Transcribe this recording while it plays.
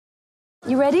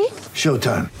You ready?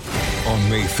 Showtime. On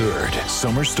May 3rd,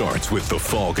 summer starts with The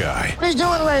Fall Guy. Let's do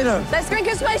it later. Let's drink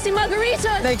a spicy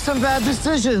margarita. Make some bad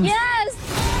decisions.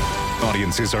 Yes!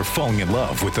 Audiences are falling in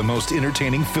love with the most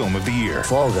entertaining film of the year.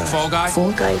 Fall Guy. Fall Guy?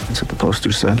 Fall guy. That's what the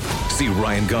poster said. See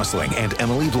Ryan Gosling and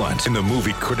Emily Blunt in the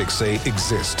movie critics say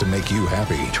exists to make you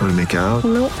happy. Trying to make it out?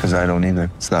 Nope. Because I don't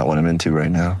either. It's not what I'm into right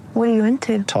now. What are you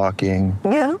into? Talking.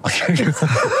 Yeah.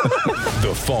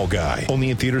 The Fall Guy.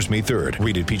 Only in theaters May 3rd.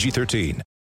 Rated PG-13.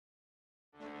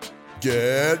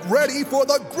 Get ready for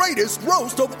the greatest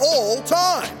roast of all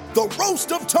time. The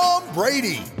Roast of Tom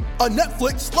Brady. A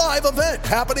Netflix live event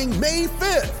happening May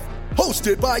 5th.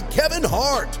 Hosted by Kevin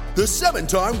Hart. The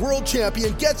 7-time world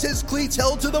champion gets his cleats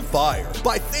held to the fire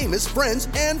by famous friends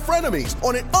and frenemies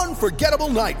on an unforgettable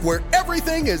night where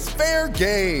everything is fair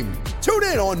game. Tune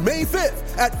in on May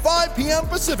 5th at 5 p.m.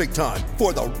 Pacific time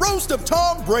for the Roast of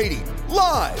Tom Brady.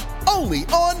 Live only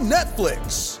on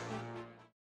Netflix.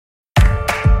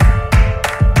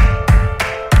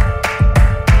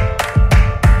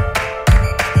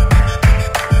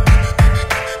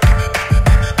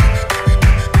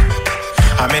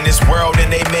 I'm in this world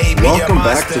and they made me Welcome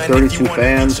back to 32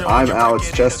 Fans. I'm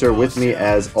Alex Chester. With me,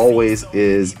 as always,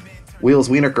 is Wheels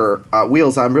Wienerker.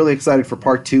 Wheels, I'm really excited for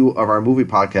part 2 of our movie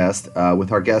podcast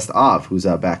with our guest, Av, who's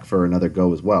back for another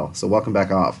go as well. So welcome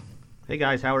back, Av. Hey,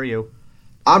 guys. How are you?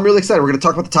 I'm really excited. We're going to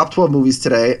talk about the top 12 movies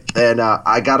today, and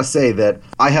I got to say that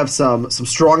I have some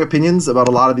strong opinions about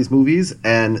a lot of these movies,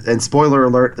 and spoiler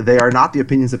alert, they are not the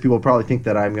opinions that people probably think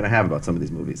that I'm going to have about some of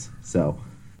these movies. So...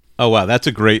 Oh, wow. That's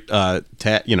a great,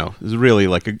 it's really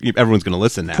like everyone's going to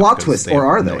listen now. Plot twist, or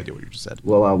are they? No idea what you just said.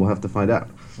 Well, we'll have to find out.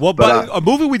 Well, but a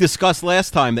movie we discussed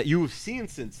last time that you've seen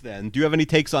since then, do you have any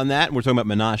takes on that? And we're talking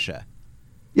about Menashe.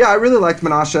 Yeah, I really liked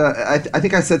Menashe. I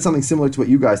think I said something similar to what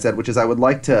you guys said, which is I would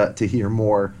like to hear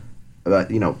more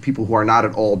about, people who are not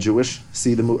at all Jewish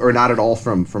see the movie, or not at all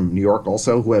from New York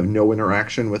also, who have no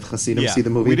interaction with Hasidim see the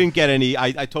movie. We didn't get any.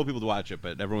 I told people to watch it,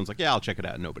 but everyone's like, yeah, I'll check it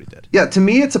out. And nobody did. Yeah, to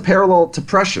me, it's a parallel to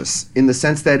Precious in the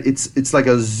sense that it's like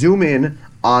a zoom in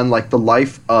on like the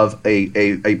life of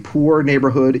a poor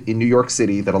neighborhood in New York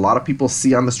City that a lot of people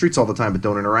see on the streets all the time but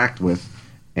don't interact with.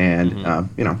 And,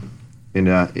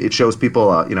 it shows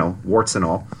people, warts and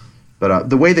all.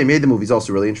 But the way they made the movie is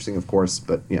also really interesting, of course.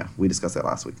 But yeah, we discussed that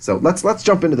last week. So let's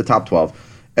jump into the top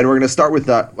 12. And we're going to start with,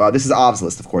 this is Av's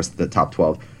list, of course, the top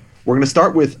 12. We're going to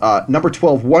start with number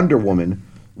 12, Wonder Woman,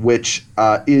 which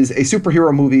is a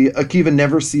superhero movie. Akiva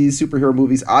never sees superhero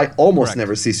movies. I almost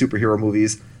never see superhero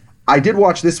movies. I did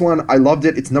watch this one. I loved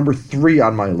it. It's number 3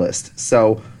 on my list.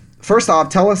 So first off,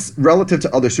 tell us, relative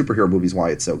to other superhero movies,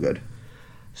 why it's so good.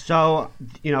 So,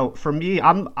 for me,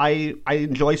 I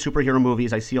enjoy superhero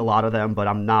movies. I see a lot of them, but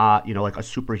I'm not, like a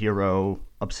superhero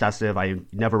obsessive. I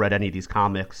never read any of these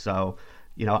comics. So,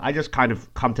 I just kind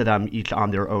of come to them each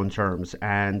on their own terms.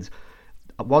 And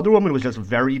Wonder Woman was just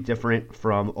very different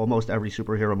from almost every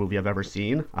superhero movie I've ever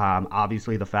seen.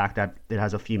 Obviously, the fact that it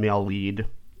has a female lead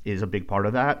is a big part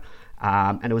of that.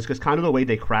 And it was just kind of the way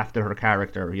they crafted her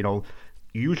character.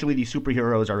 Usually these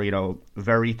superheroes are,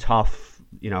 very tough,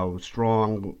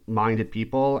 strong-minded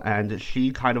people, and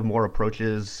she kind of more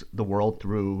approaches the world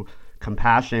through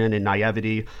compassion and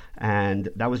naivety, and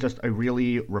that was just a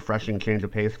really refreshing change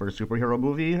of pace for a superhero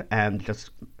movie, and just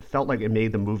felt like it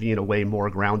made the movie in a way more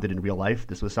grounded in real life.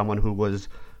 This was someone who was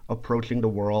approaching the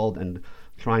world and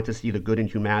trying to see the good in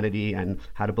humanity and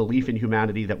had a belief in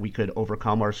humanity that we could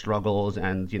overcome our struggles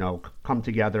and, come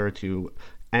together to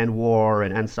end war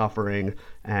and end suffering.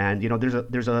 And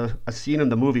there's a scene in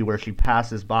the movie where she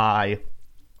passes by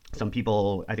some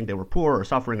people, I think they were poor or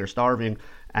suffering or starving,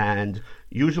 and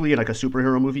usually in like a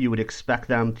superhero movie you would expect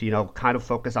them to kind of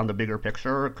focus on the bigger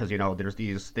picture because there's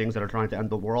these things that are trying to end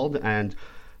the world, and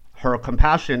her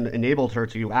compassion enabled her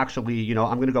to actually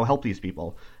I'm going to go help these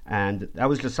people. And that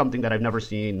was just something that I've never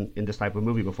seen in this type of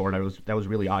movie before, and that was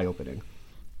really eye-opening.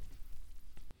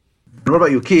 What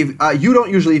about you, Keith? You don't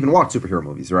usually even watch superhero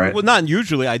movies, right? Well, not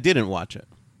usually. I didn't watch it.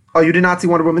 Oh, you did not see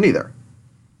Wonder Woman either?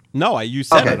 No, you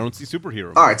said okay. I don't see superhero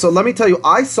movies. All right, so let me tell you,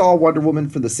 I saw Wonder Woman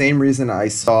for the same reason I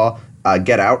saw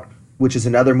Get Out, which is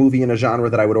another movie in a genre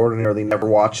that I would ordinarily never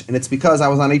watch. And it's because I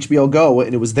was on HBO Go,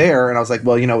 and it was there, and I was like,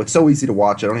 well, it's so easy to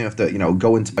watch. I don't even have to,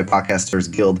 go into my Podcasters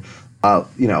Guild,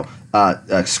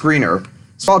 screener.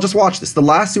 So I'll just watch this. The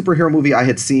last superhero movie I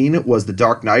had seen was The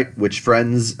Dark Knight, which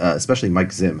friends, especially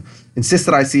Mike Zim,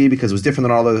 insisted I see because it was different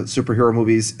than all the superhero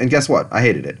movies. And guess what? I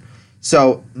hated it.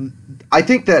 So I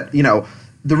think that,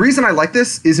 the reason I like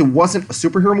this is it wasn't a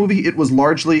superhero movie. It was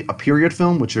largely a period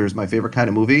film, which is my favorite kind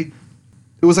of movie.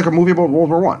 It was like a movie about World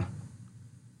War I.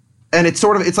 And it's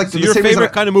like... So your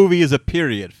favorite kind of movie is a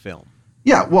period film?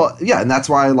 Yeah, well, yeah, and that's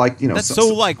why I like, That's so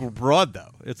like broad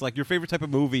though. It's like your favorite type of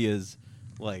movie is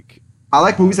like. I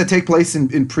like movies that take place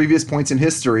in previous points in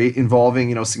history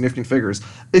involving, significant figures.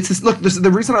 It's this, look,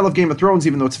 the reason I love Game of Thrones,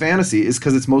 even though it's fantasy, is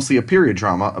because it's mostly a period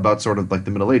drama about sort of like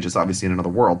the Middle Ages, obviously in another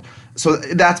world. So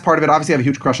that's part of it. Obviously, I have a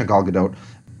huge crush on Gal Gadot.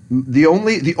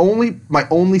 My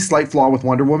only slight flaw with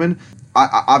Wonder Woman,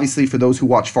 obviously for those who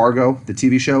watch Fargo, the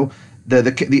TV show,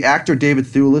 the actor David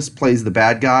Thewlis plays the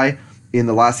bad guy in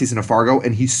the last season of Fargo,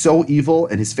 and he's so evil,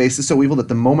 and his face is so evil that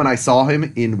the moment I saw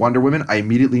him in Wonder Woman, I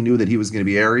immediately knew that he was going to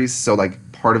be Ares. So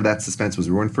like part of that suspense was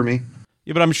ruined for me.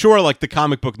 Yeah, but I'm sure like the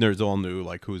comic book nerds all knew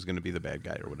like who's going to be the bad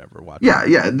guy or whatever. Watching.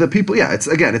 Yeah, the people. Yeah,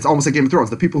 it's almost like Game of Thrones.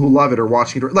 The people who love it are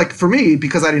watching it. Like for me,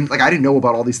 because I didn't know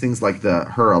about all these things like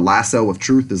her lasso of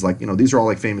truth is like these are all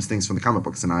like famous things from the comic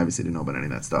books, and I obviously didn't know about any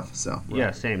of that stuff. So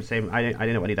yeah, same. I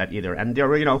didn't know any of that either. And there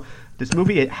were this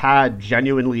movie, it had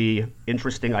genuinely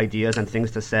interesting ideas and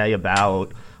things to say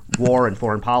about war and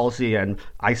foreign policy and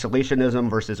isolationism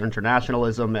versus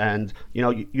internationalism, and you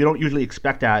don't usually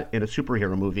expect that in a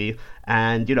superhero movie.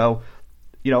 And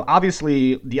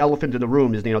obviously the elephant in the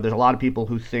room is there's a lot of people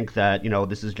who think that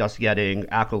this is just getting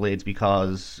accolades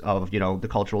because of the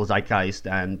cultural zeitgeist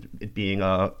and it being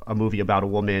a movie about a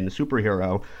woman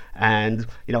superhero. And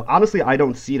honestly, I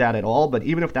don't see that at all. But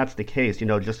even if that's the case,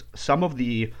 just some of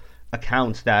the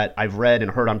accounts that I've read and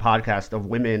heard on podcasts of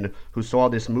women who saw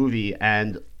this movie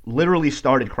and literally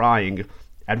started crying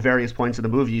at various points in the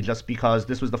movie just because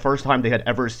this was the first time they had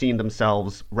ever seen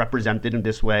themselves represented in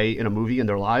this way in a movie in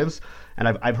their lives. And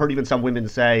I've heard even some women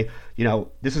say,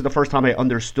 this is the first time I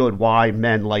understood why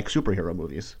men like superhero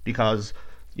movies, because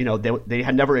they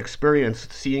had never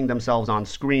experienced seeing themselves on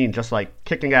screen just like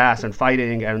kicking ass and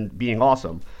fighting and being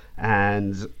awesome.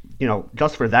 And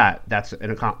just for that, that's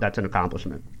an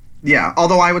accomplishment. Yeah,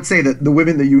 although I would say that the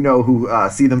women that who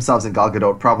see themselves in Gal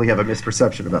Gadot probably have a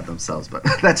misperception about themselves, but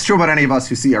that's true about any of us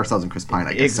who see ourselves in Chris Pine,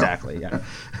 I guess. Exactly, so.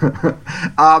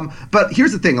 Yeah. But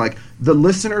here's the thing, like, the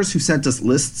listeners who sent us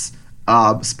lists,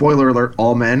 spoiler alert,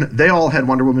 all men, they all had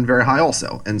Wonder Woman very high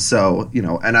also. And so,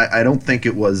 and I don't think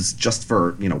it was just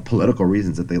for, political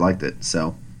reasons that they liked it,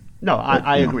 so... No,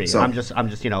 I agree. So, I'm just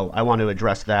I want to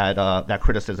address that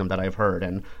criticism that I've heard,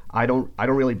 and I don't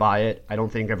really buy it. I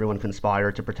don't think everyone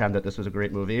conspired to pretend that this was a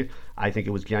great movie. I think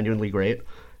it was genuinely great,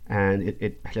 and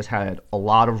it just had a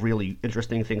lot of really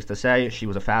interesting things to say. She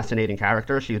was a fascinating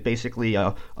character. She was basically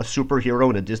a superhero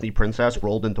and a Disney princess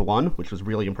rolled into one, which was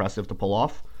really impressive to pull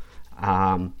off.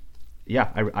 Yeah,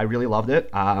 I really loved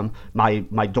it.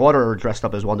 My daughter dressed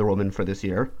up as Wonder Woman for this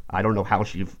year. I don't know how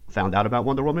she found out about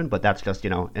Wonder Woman, but that's just,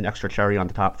 an extra cherry on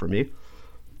the top for me.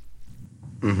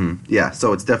 Mm-hmm. Yeah,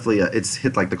 so it's definitely it's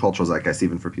hit like the cultural zeitgeist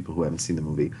even for people who haven't seen the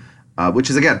movie, which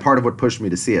is, again, part of what pushed me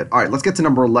to see it. All right, let's get to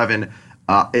number 11,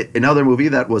 another movie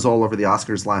that was all over the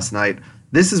Oscars last night.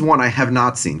 This is one I have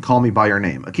not seen, Call Me By Your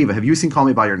Name. Akiva, have you seen Call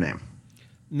Me By Your Name?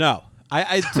 No.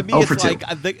 To me, it's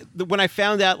like when I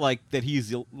found out like that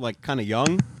he's like kind of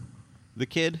young, the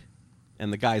kid,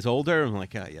 and the guy's older. I'm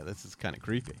like, oh yeah, this is kind of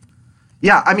creepy.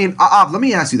 Yeah, I mean, let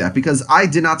me ask you that, because I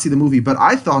did not see the movie, but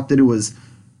I thought that it was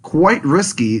quite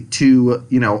risky to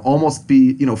almost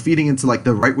be feeding into like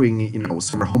the right wing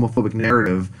sort of homophobic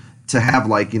narrative to have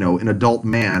like an adult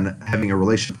man having a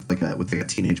relationship with a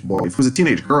teenage boy. If it was a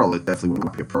teenage girl, it definitely would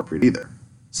not be appropriate either.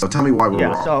 So tell me why we're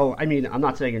wrong. Yeah, so I mean, I'm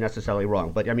not saying you're necessarily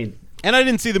wrong, but I mean. And I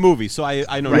didn't see the movie, so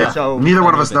I know. Right. So neither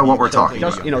one of us know what we're talking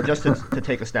about. Just to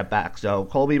take a step back. So,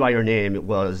 Call Me By Your Name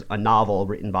was a novel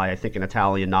written by, I think, an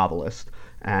Italian novelist.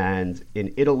 And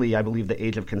in Italy, I believe the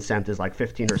age of consent is like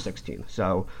 15 or 16.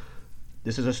 So,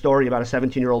 this is a story about a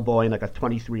 17-year-old boy and like a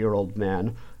 23-year-old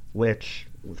man, which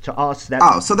to us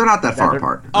that so they're not that far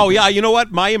apart. Oh yeah, you know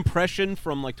what? My impression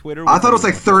from like Twitter. I thought it was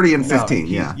like 30 and 15.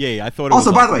 Yeah, I thought. It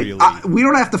also, was by the way, we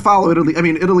don't have to follow Italy. I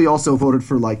mean, Italy also voted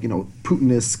for like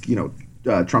Putinist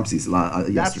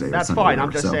Trumpsies yesterday. That's fine.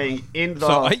 I'm just saying in the.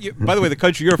 So, by the way, the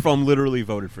country you're from literally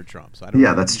voted for Trump. So I don't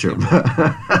yeah, that's true.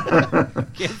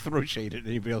 Can't throw shade at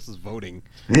anybody else's voting.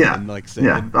 Yeah. And, like,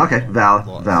 okay.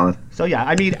 Valid. So yeah,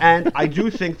 I mean, and I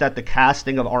do think that the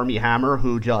casting of Armie Hammer,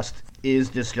 who just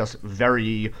is this just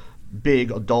very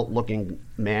big adult-looking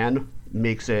man,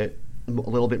 makes it a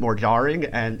little bit more jarring,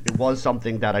 and it was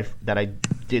something that I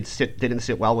didn't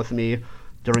sit well with me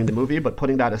during the movie. But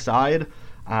putting that aside,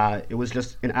 it was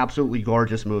just an absolutely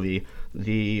gorgeous movie.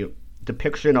 The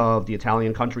depiction of the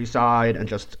Italian countryside and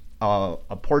just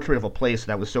a portrait of a place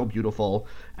that was so beautiful,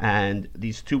 and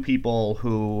these two people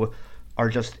who are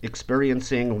just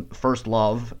experiencing first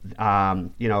love.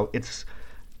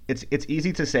 it's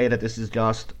easy to say that this is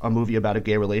just a movie about a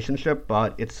gay relationship,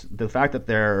 but it's the fact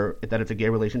that it's a gay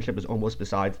relationship is almost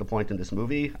besides the point in this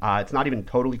movie. It's not even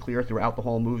totally clear throughout the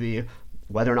whole movie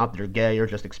whether or not they're gay or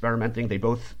just experimenting. They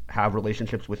both have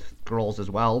relationships with girls as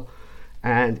well.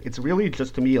 And it's really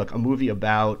just, to me, like a movie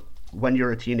about when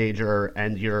you're a teenager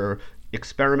and you're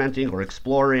experimenting or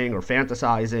exploring or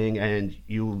fantasizing and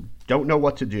you don't know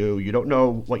what to do. You don't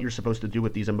know what you're supposed to do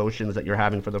with these emotions that you're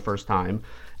having for the first time.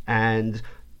 And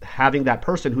having that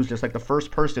person who's just like the first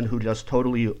person who just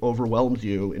totally overwhelms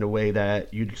you in a way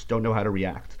that you just don't know how to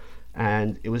react.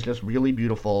 And it was just really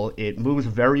beautiful. It moves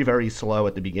very, very slow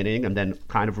at the beginning and then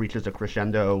kind of reaches a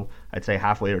crescendo, I'd say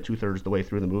halfway or 2/3 the way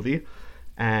through the movie.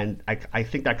 And I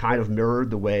think that kind of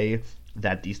mirrored the way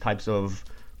that these types of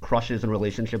crushes and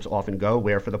relationships often go,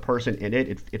 where for the person in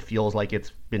it feels like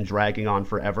it's been dragging on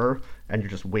forever and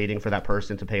you're just waiting for that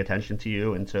person to pay attention to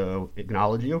you and to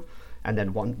acknowledge you. And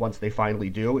then once they finally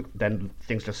do, then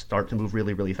things just start to move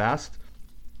really, really fast.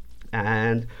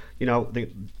 And,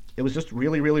 it was just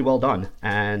really, really well done.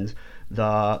 And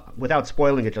without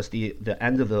spoiling it, just the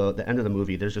end of the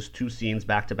movie, there's just two scenes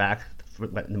back to back.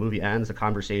 When the movie ends, a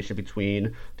conversation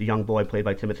between the young boy played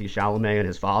by Timothée Chalamet and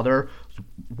his father.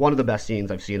 One of the best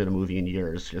scenes I've seen in a movie in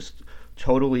years. Just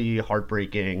totally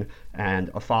heartbreaking, and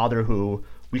a father who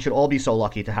we should all be so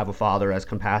lucky to have a father as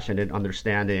compassionate,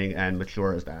 understanding, and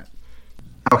mature as that.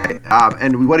 Okay,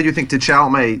 and what did you think to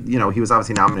Chalamet? He was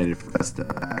obviously nominated for Best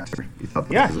Actor.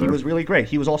 He was really great.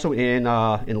 He was also in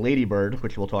Lady Bird,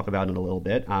 which we'll talk about in a little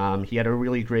bit. He had a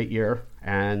really great year,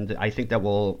 and I think that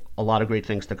a lot of great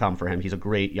things to come for him. He's a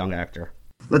great young actor.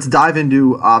 Let's dive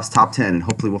into Ov's top 10, and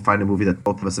hopefully we'll find a movie that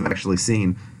both of us have actually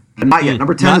seen. Not yet.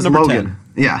 Number 10 is Logan.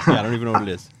 10. Yeah. I don't even know what it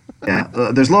is. Yeah,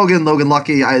 there's Logan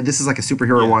Lucky. This is like a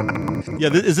superhero one.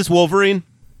 Yeah, is this Wolverine?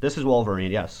 This is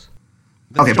Wolverine, yes.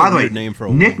 That's okay, by the way, name for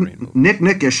Nick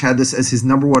Nickish had this as his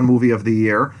number one movie of the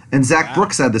year, and Zach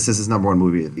Brooks had this as his number one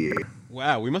movie of the year.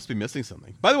 Wow, we must be missing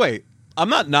something. By the way, I'm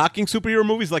not knocking superhero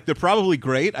movies. Like, they're probably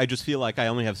great. I just feel like I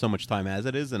only have so much time as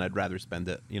it is, and I'd rather spend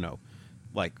it,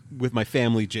 like with my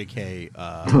family, JK.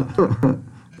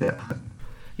 Yeah.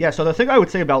 Yeah, so the thing I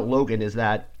would say about Logan is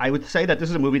that I would say that this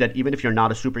is a movie that even if you're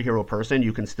not a superhero person,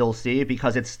 you can still see,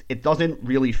 because it doesn't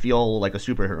really feel like a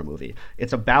superhero movie.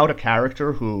 It's about a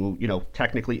character who,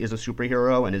 technically is a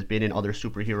superhero and has been in other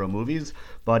superhero movies,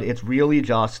 but it's really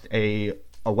just a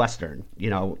Western,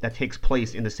 that takes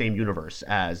place in the same universe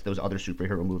as those other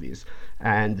superhero movies.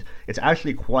 And it's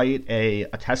actually quite a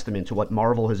testament to what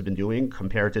Marvel has been doing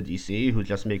compared to DC, who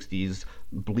just makes these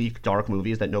bleak, dark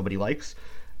movies that nobody likes.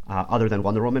 Other than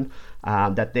Wonder Woman,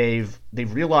 that they've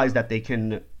realized that they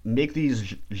can make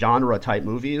these genre type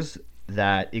movies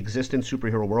that exist in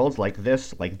superhero worlds like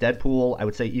this, like Deadpool. I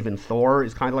would say even Thor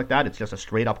is kind of like that. It's just a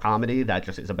straight up comedy that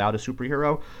just is about a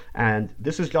superhero. And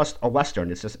this is just a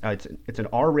Western. It's just it's an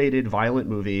R-rated violent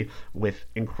movie with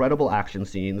incredible action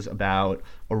scenes about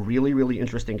a really, really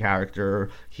interesting character.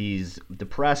 He's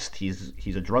depressed.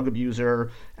 He's a drug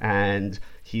abuser, and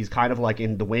he's kind of like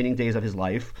in the waning days of his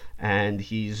life, and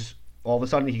he's all of a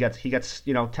sudden he gets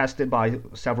tested by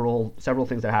several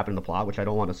things that happen in the plot, which I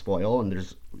don't want to spoil, and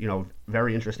there's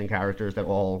very interesting characters that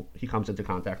all he comes into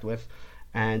contact with.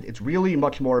 And it's really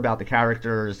much more about the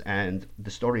characters and the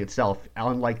story itself,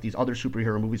 unlike these other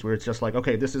superhero movies where it's just like,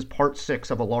 okay, this is part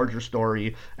 6 of a larger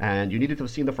story, and you needed to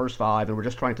have seen the first 5, and we're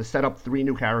just trying to set up 3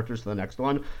 new characters for the next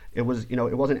one. It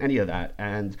wasn't any of that,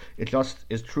 and it just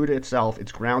is true to itself.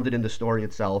 It's grounded in the story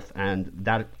itself, and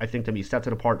that, I think, to me, sets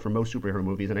it apart from most superhero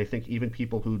movies, and I think even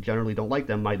people who generally don't like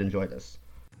them might enjoy this.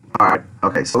 All right,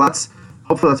 okay, so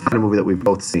hopefully let's find a movie that we've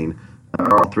both seen,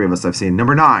 or all 3 of us have seen.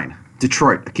 Number 9.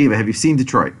 Detroit. Akiva, have you seen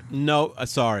Detroit? No,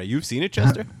 sorry. You've seen it,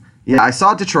 Chester? Yeah, I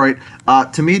saw Detroit.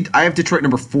 To me, I have Detroit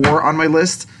number 4 on my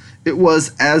list. It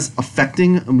was as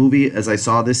affecting a movie as I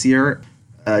saw this year.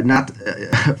 Not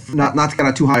to get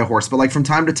on too high a horse, but like from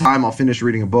time to time, I'll finish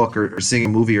reading a book or seeing a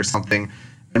movie or something,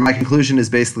 and my conclusion is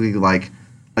basically like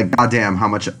goddamn, how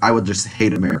much I would just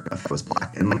hate America if I was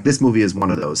black. And like this movie is one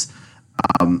of those.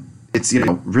 It's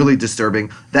really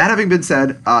disturbing. That having been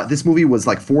said, this movie was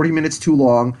like 40 minutes too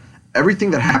long.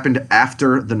 Everything that happened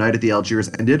after the night at the Algiers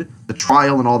ended, the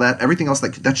trial and all that, everything else they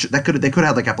could have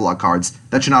had like epilogue cards.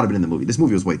 That should not have been in the movie. This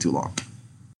movie was way too long.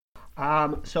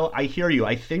 So I hear you.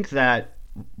 I think that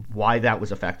why that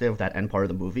was effective, that end part of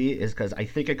the movie, is because I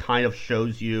think it kind of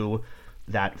shows you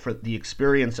that for the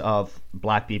experience of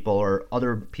black people or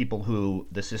other people who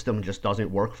the system just doesn't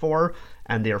work for,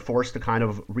 and they're forced to kind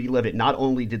of relive it. Not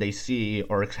only did they see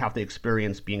or have to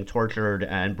experience being tortured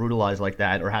and brutalized like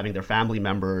that, or having their family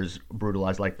members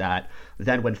brutalized like that,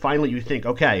 then when finally you think,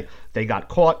 okay, they got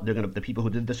caught, the people who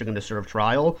did this are gonna serve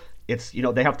trial, it's,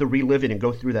 they have to relive it and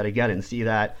go through that again and see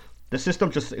that the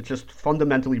system it's just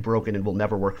fundamentally broken and will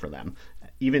never work for them,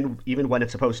 even when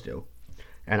it's supposed to.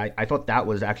 And I thought that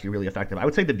was actually really effective. I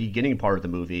would say the beginning part of the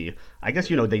movie, I guess,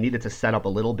 they needed to set up a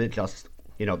little bit just,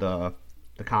 the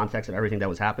context of everything that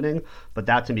was happening. But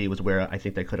that to me was where I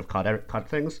think they could have cut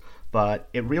things. But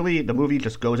the movie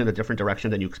just goes in a different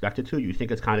direction than you expect it to. You think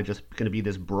it's kind of just going to be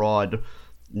this broad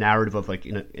narrative of like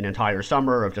an entire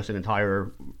summer of just an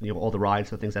entire, all the rides,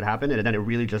 the things that happen. And then it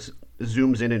really just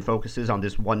zooms in and focuses on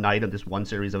this one night and this one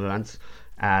series of events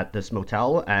at this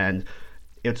motel. And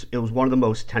it was one of the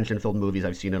most tension-filled movies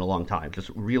I've seen in a long time. Just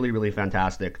really, really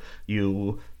fantastic.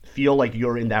 You feel like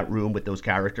you're in that room with those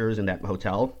characters in that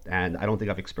hotel, and I don't think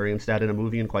I've experienced that in a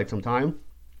movie in quite some time.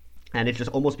 And it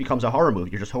just almost becomes a horror movie.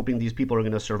 You're just hoping these people are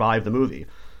going to survive the movie.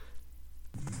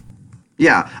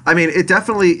 Yeah, I mean, it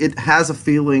has a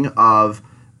feeling of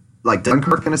like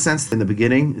Dunkirk in a sense in the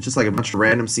beginning. It's just like a bunch of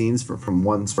random scenes from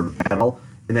one sort of panel,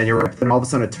 and then then all of a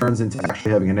sudden it turns into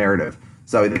actually having a narrative.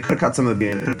 So they could have cut some of the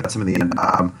beginning, could have cut some of the end.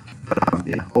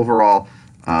 But overall,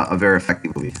 a very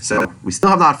effective movie. So we still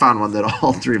have not found one that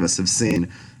all three of us have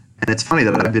seen, and it's funny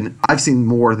that I've seen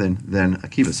more than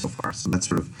Akiva so far. So that's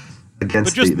sort of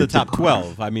against. But just the top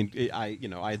 12. I mean, I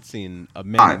had seen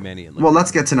many. Well,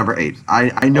 let's get to number 8.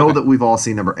 I know that we've all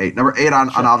seen number 8. Number 8 on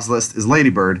Av's list is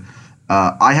Lady Bird.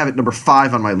 I have it number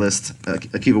 5 on my list.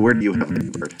 Akiva, where do you have Lady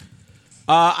Bird?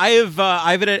 I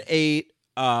have it at 8.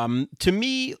 To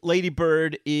me, Lady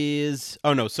Bird is...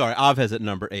 Oh, no, sorry. Av has it at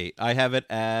number 8. I have it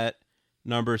at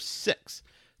number 6.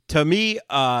 To me,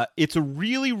 it's a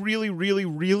really, really, really,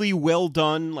 really well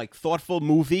done, like, thoughtful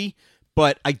movie,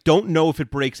 but I don't know if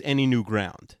it breaks any new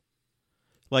ground.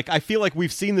 Like, I feel like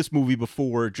we've seen this movie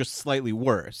before, just slightly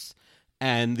worse,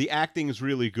 and the acting is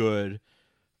really good.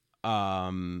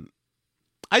 I'd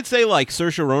say, like,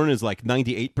 Saoirse Ronan is, like,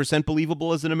 98%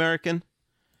 believable as an American.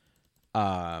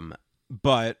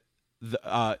 But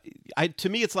to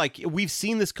me, it's like we've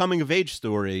seen this coming of age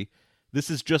story. This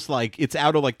is just like it's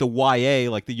out of like the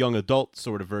YA, like the young adult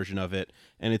sort of version of it,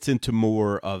 and it's into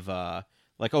more of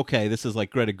like, okay, this is like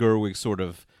Greta Gerwig's sort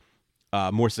of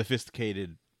more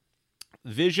sophisticated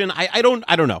vision. I don't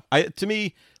know. To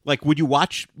me, like, would you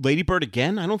watch Lady Bird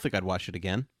again? I don't think I'd watch it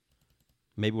again.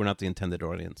 Maybe we're not the intended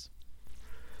audience.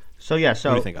 So yeah,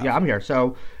 I'm here.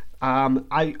 So. I'm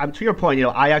to your point.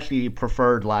 I actually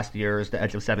preferred last year's The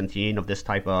Edge of 17 of this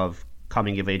type of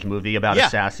coming of age movie about a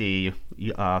sassy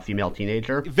female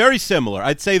teenager. Very similar.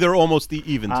 I'd say they're almost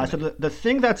even. So the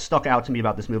thing that stuck out to me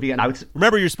about this movie, and I would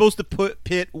remember, you're supposed to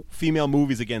pit female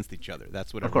movies against each other.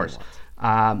 That's what. Of course.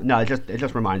 No, it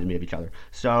just reminded me of each other.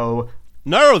 So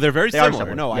no, they're very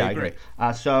similar. No, I agree.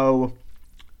 So.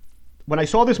 When I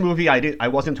saw this movie, I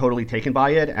wasn't totally taken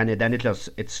by it, and then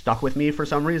it stuck with me for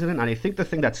some reason. And I think the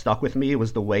thing that stuck with me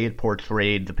was the way it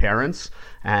portrayed the parents.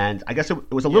 And I guess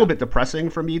it was a little bit depressing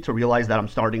for me to realize that I'm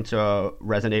starting to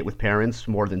resonate with parents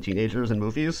more than teenagers in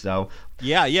movies. So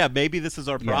yeah, maybe this is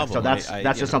our problem. So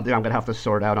that's just something I'm gonna have to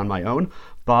sort out on my own.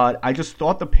 But I just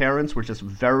thought the parents were just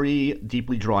very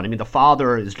deeply drawn. I mean, the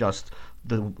father is just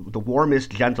the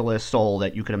warmest, gentlest soul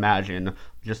that you could imagine.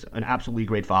 Just an absolutely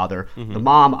great father. Mm-hmm. The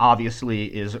mom obviously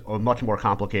is a much more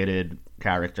complicated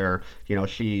character.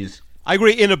 She's... I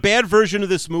agree. In a bad version of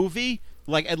this movie,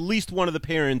 like, at least one of the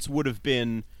parents would have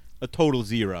been a total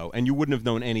zero, and you wouldn't have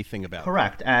known anything about it.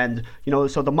 Correct. And,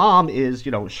 so the mom is,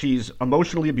 she's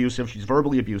emotionally abusive, she's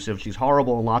verbally abusive, she's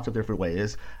horrible in lots of different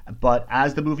ways. But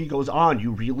as the movie goes on,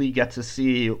 you really get to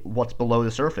see what's below the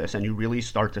surface, and you really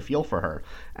start to feel for her.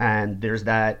 And there's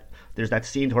that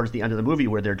scene towards the end of the movie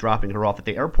where they're dropping her off at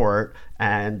the airport,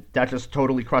 and that just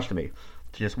totally crushed me.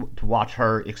 To watch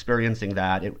her experiencing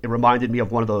that, it reminded me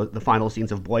of one of the final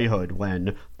scenes of Boyhood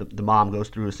when the mom goes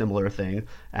through a similar thing,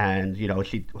 and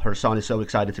her son is so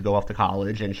excited to go off to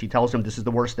college, and she tells him, "This is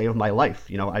the worst day of my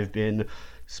life. I've been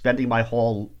spending my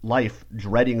whole life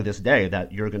dreading this day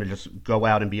that you're going to just go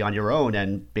out and be on your own,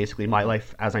 and basically my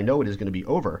life as I know it is going to be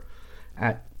over."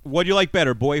 What do you like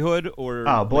better, Boyhood or?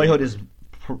 Boyhood is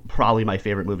probably my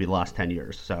favorite movie the last 10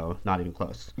 years, so not even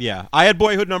close. Yeah, I had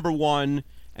Boyhood number 1.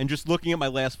 And just looking at my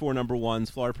last 4 number 1s,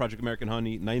 Florida Project, American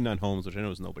Honey, 99 Homes, which I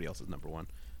know is nobody else's number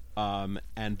 1,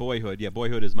 and Boyhood. Yeah,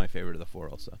 Boyhood is my favorite of the 4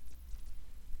 also.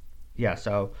 Yeah,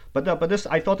 so but this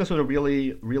I thought this was a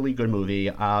really really good movie.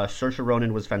 Saoirse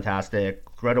Ronan was fantastic.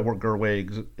 Greta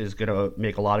Gerwig is gonna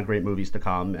make a lot of great movies to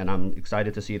come, and I'm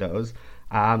excited to see those.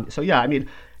 So yeah, I mean,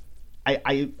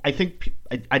 I think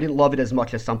I didn't love it as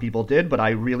much as some people did, but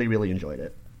I really really enjoyed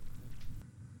it.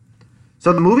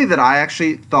 So the movie that I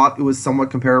actually thought it was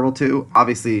somewhat comparable to,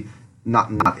 obviously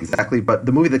not exactly, but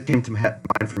the movie that came to mind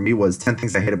for me was 10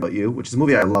 Things I Hate About You, which is a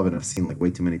movie I love and I've seen like way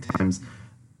too many times.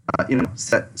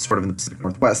 Set sort of in the Pacific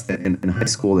Northwest in high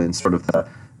school, and sort of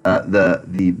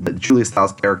the Julia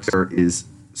Stiles character is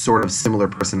sort of similar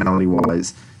personality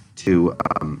wise to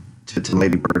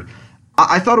Lady Bird.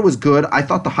 I thought it was good. I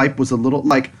thought the hype was a little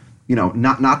like,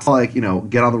 not to like,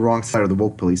 get on the wrong side of the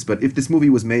woke police, but if this movie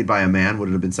was made by a man, would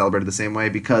it have been celebrated the same way?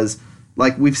 Because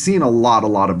like we've seen a lot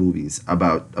of movies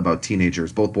about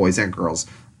teenagers, both boys and girls.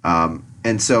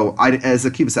 And so, as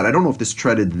Akiva said, I don't know if this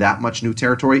treaded that much new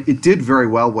territory. It did very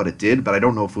well what it did, but I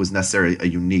don't know if it was necessarily a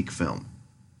unique film.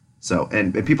 So,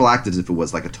 and people acted as if it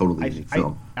was like a totally unique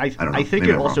film. I don't know. I think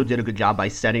Maybe it I'm also wrong. did a good job by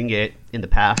setting it in the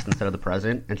past instead of the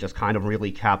present, and just kind of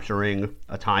really capturing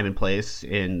a time and place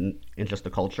in just the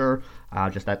culture,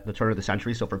 just at the turn of the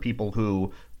century. So for people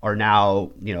who are now,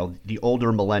 the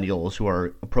older millennials who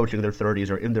are approaching their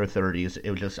 30s or in their 30s, it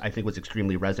was just, I think, was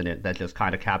extremely resonant. That just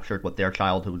kind of captured what their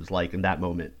childhood was like in that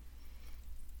moment.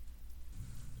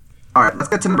 All right, let's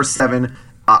get to number 7.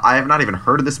 I have not even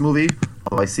heard of this movie,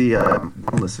 although I see one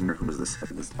listener who was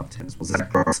this top 10 as well,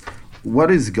 Zach Brooks.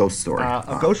 What is Ghost Story?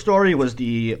 A Ghost Story was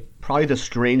probably the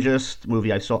strangest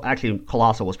movie I saw. Actually,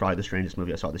 Colossal was probably the strangest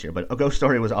movie I saw this year, but A Ghost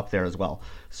Story was up there as well.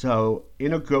 So,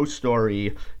 in A Ghost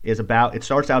Story it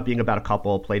starts out being about a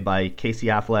couple played by Casey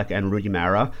Affleck and Rooney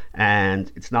Mara,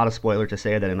 and it's not a spoiler to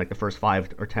say that in like the first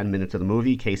 5 or 10 minutes of the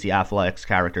movie, Casey Affleck's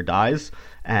character dies,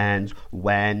 and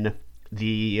when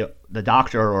the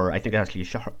doctor, or I think actually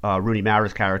Rooney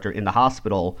Mara's character in the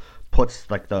hospital,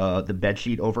 puts like the bed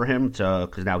sheet over him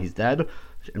because now he's dead,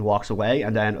 and walks away,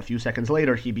 and then a few seconds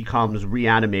later he becomes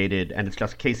reanimated, and it's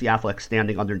just Casey Affleck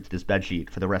standing under this bed sheet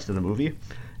for the rest of the movie,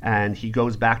 and he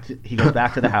goes back to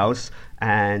the house,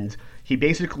 and he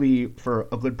basically for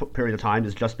a good period of time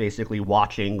is just basically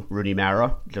watching Rooney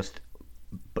Mara just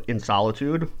in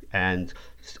solitude and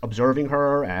observing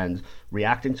her and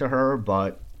reacting to her,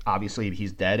 but obviously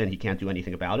he's dead and he can't do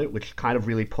anything about it, which kind of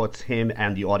really puts him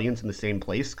and the audience in the same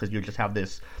place, because you just have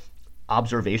this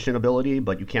observation ability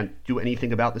but you can't do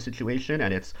anything about the situation,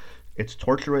 and it's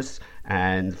torturous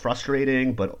and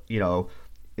frustrating, but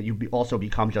also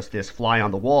become just this fly on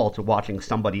the wall to watching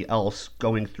somebody else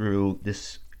going through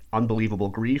this unbelievable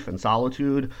grief and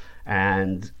solitude,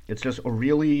 and it's just a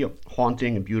really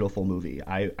haunting and beautiful movie.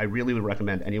 I really would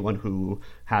recommend anyone who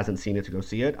hasn't seen it to go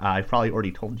see it. I've probably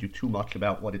already told you too much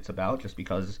about what it's about, just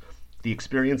because the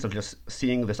experience of just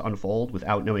seeing this unfold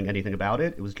without knowing anything about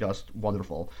it, it was just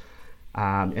wonderful.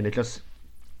 And it just,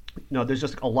 there's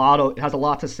just it has a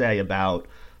lot to say about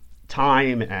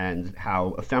time and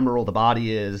how ephemeral the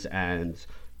body is, and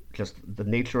just the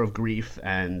nature of grief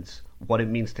and what it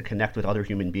means to connect with other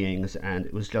human beings, and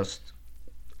it was just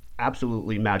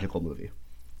absolutely magical movie.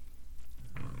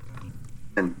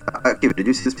 And did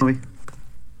you see this movie?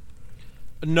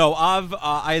 No,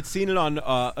 I had seen it on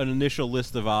an initial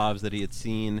list of Av's that he had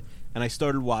seen, and I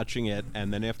started watching it,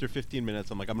 and then after 15 minutes,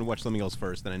 I'm like, I'm going to watch something else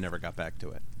first, and I never got back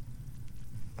to it.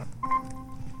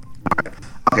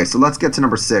 Okay, so let's get to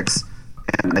number 6,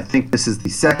 and I think this is the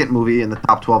second movie in the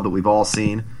top 12 that we've all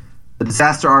seen, The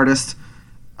Disaster Artist.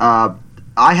 I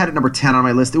had it number 10 on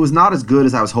my list. It was not as good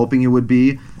as I was hoping it would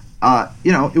be.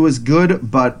 It was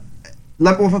good, but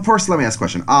first let me ask a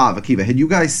question. Akiva, had you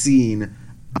guys seen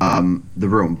The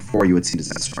Room before you had seen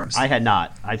Disaster Artist? I had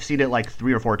not. I've seen it like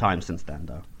 3 or 4 times since then,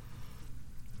 though.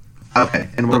 Okay,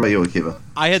 and what about you, Akiva?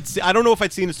 I don't know if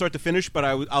I'd seen it start to finish, but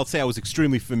I'll say I was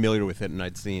extremely familiar with it, and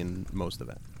I'd seen most of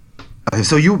it. Okay,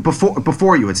 so you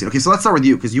before you had seen. Okay, so let's start with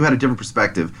you because you had a different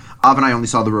perspective. Av and I only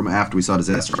saw The Room after we saw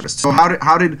Disaster Artist. So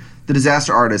how did The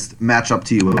Disaster Artist match up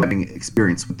to you having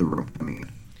experience with The Room?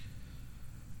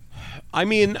 I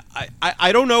mean,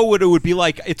 I don't know what it would be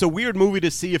like. It's a weird movie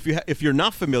to see if you're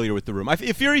not familiar with The Room.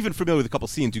 If you're even familiar with a couple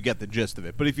scenes, you get the gist of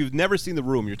it. But if you've never seen The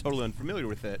Room, you're totally unfamiliar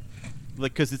with it.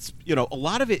 Like, because it's a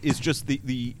lot of it is just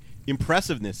the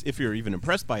impressiveness. If you're even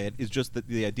impressed by it, is just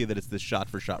the idea that it's this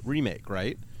shot-for-shot remake,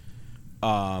 right?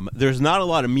 There's not a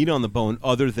lot of meat on the bone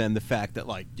other than the fact that,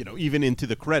 like, even into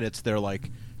the credits, they're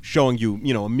like showing you,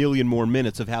 a million more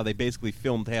minutes of how they basically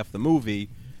filmed half the movie,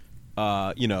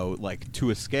 like to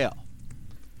a scale.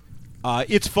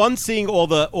 It's fun seeing all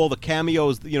the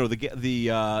cameos, the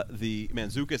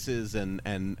Mantzoukases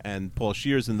and Paul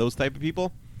Shears and those type of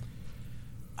people.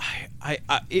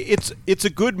 it's a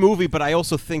good movie, but I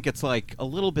also think it's like a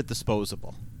little bit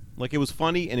disposable. Like, it was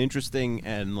funny and interesting,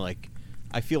 and like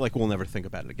I feel like we'll never think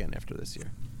about it again after this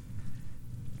year.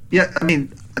 Yeah, I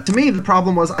mean, to me, the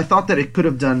problem was I thought that it could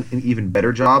have done an even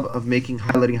better job of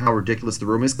highlighting how ridiculous The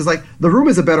Room is. Because, like, The Room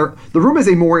is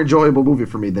a more enjoyable movie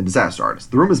for me than Disaster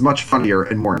Artist. The Room is much funnier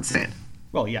and more insane.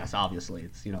 Well, yes, obviously,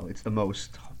 it's the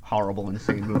most horrible,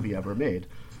 insane movie ever made.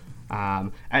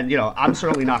 And I'm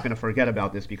certainly not going to forget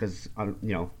about this because,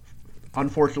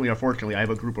 unfortunately or fortunately, I have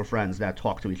a group of friends that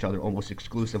talk to each other almost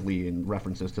exclusively in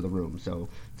references to The Room. So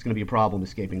it's going to be a problem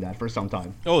escaping that for some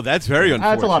time. Oh, that's very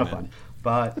unfortunate. It's a lot of fun.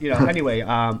 But, anyway.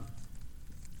 I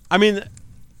mean,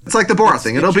 it's like the Borat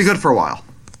thing. It'll be good for a while.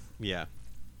 Yeah.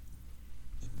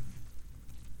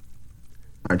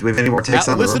 All right, do we have any more takes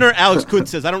on listener The Room? Alex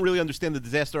Kuntz says, I don't really understand the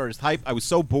Disaster Artist hype. I was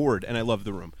so bored, and I loved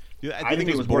The Room. I didn't think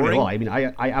it was boring at all. I mean,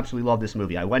 I absolutely love this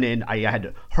movie. I went in, I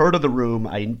had heard of The Room.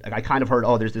 I kind of heard,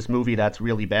 there's this movie that's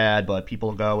really bad, but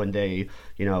people go and they,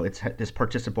 it's this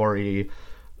participatory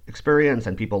experience,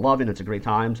 and people love it. It's a great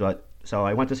time. So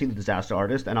I went to see The Disaster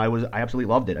Artist, and I absolutely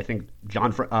loved it. I think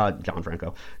James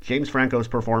Franco's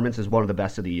performance is one of the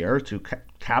best of the year. To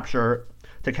capture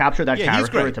that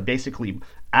character, and to basically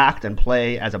act and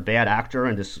play as a bad actor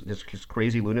and this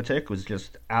crazy lunatic was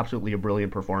just absolutely a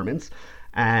brilliant performance.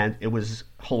 And it was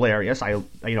hilarious.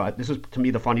 This was to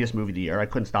me the funniest movie of the year. I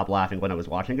couldn't stop laughing when I was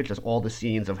watching it. Just all the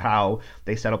scenes of how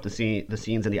they set up the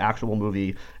scenes in the actual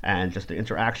movie, and just the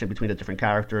interaction between the different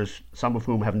characters, some of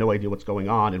whom have no idea what's going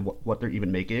on and what they're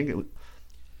even making.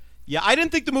 Yeah, I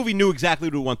didn't think the movie knew exactly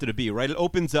what it wanted to be. Right, it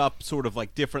opens up sort of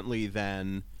like differently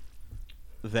than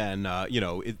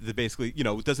basically,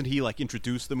 doesn't he like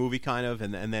introduce the movie kind of,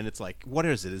 and then it's like, what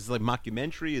is it? Is it like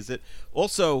mockumentary? Is it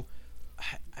also?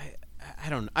 I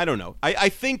don't know. I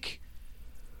think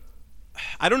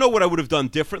I don't know what I would have done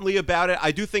differently about it.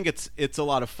 I do think it's a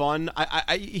lot of fun.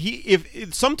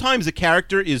 If sometimes a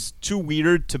character is too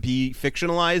weird to be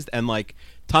fictionalized, and like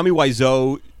Tommy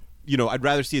Wiseau, I'd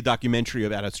rather see a documentary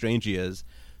about how strange he is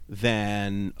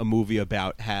than a movie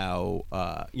about how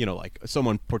like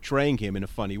someone portraying him in a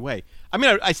funny way. I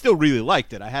mean, I still really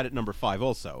liked it. I had it number 5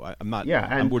 also. I'm not. Yeah,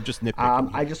 and we're just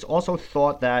nitpicking. I just also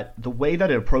thought that the way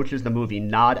that it approaches the movie,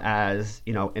 not as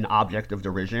an object of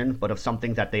derision, but of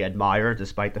something that they admire,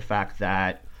 despite the fact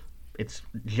that it's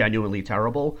genuinely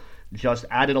terrible, just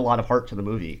added a lot of heart to the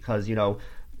movie because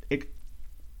it.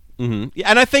 Mm-hmm. Yeah,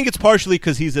 and I think it's partially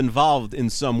because he's involved in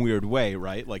some weird way,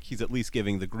 right? Like he's at least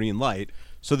giving the green light.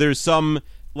 So there's some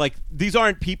like these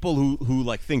aren't people who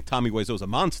like think Tommy Wiseau's a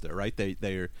monster, right?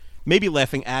 They're maybe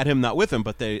laughing at him, not with him,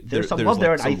 but there's some love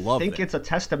there, and I think it's a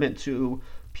testament to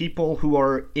people who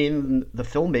are in the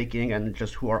filmmaking and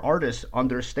just who are artists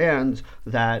understand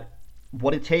that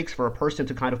what it takes for a person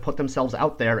to kind of put themselves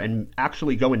out there and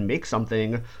actually go and make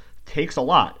something takes a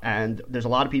lot. And there's a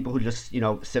lot of people who just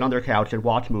sit on their couch and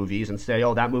watch movies and say,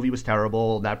 oh, that movie was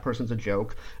terrible, that person's a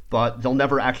joke, but they'll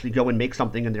never actually go and make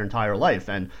something in their entire life.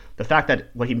 And the fact that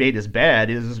what he made is bad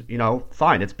is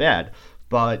fine, it's bad,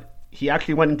 but he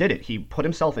actually went and did it. He put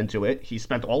himself into it. He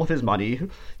spent all of his money.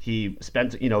 He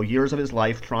spent, years of his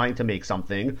life trying to make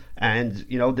something. And,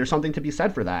 there's something to be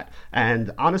said for that.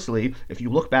 And honestly, if you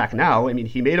look back now, I mean,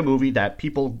 he made a movie that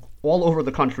people all over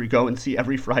the country go and see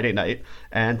every Friday night,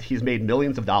 and he's made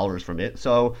millions of dollars from it.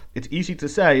 So it's easy to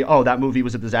say, oh, that movie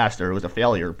was a disaster. It was a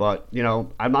failure. But,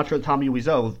 I'm not sure Tommy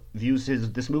Wiseau views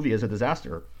this movie as a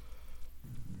disaster.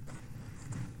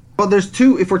 Well, there's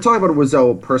two. If we're talking about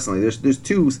Wiseau personally, there's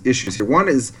two issues here. One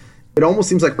is it almost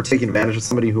seems like we're taking advantage of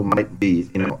somebody who might be,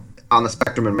 on the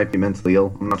spectrum and might be mentally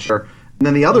ill. I'm not sure. And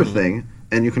then the other thing,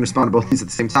 and you can respond to both these at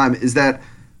the same time, is that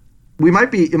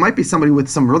it might be somebody with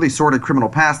some really sordid criminal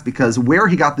past, because where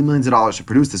he got the millions of dollars to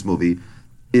produce this movie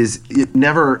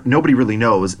nobody really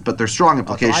knows, but there's strong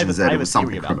implications that it was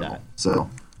something criminal. So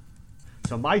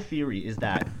my theory is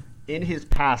that in his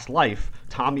past life,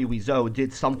 Tommy Wiseau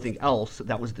did something else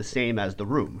that was the same as The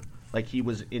Room. Like he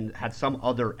had some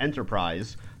other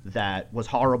enterprise that was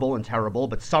horrible and terrible,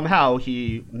 but somehow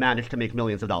he managed to make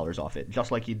millions of dollars off it,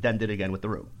 just like he then did again with The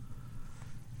Room.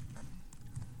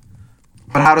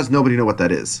 But how does nobody know what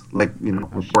that is? Like,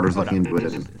 reporters looking into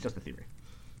it. It's just a theory.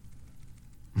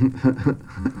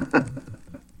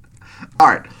 All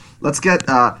right, let's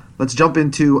jump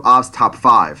into Av's top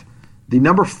 5. The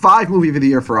number 5 movie of the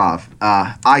year for Av,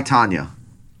 I, Tonya.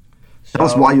 Tell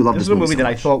us why you love this movie. This is a movie that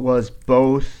I thought was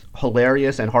both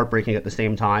hilarious and heartbreaking at the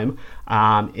same time.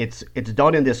 It's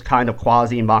done in this kind of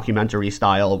quasi mockumentary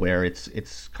style where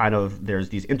it's kind of there's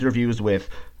these interviews with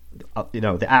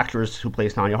the actress who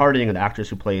plays Tonya Harding and the actress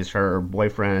who plays her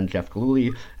boyfriend Jeff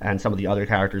Gillooly and some of the other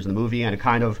characters in the movie, and it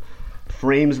kind of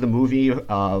frames the movie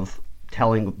of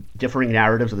telling differing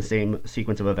narratives of the same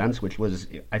sequence of events, which was,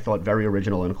 I thought, very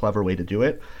original and a clever way to do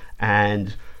it,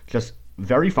 and just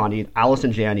very funny.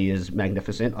 Allison Janney is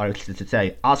magnificent. Or to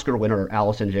say, Oscar winner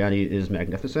Allison Janney is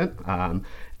magnificent.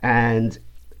 And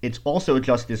it's also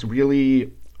just this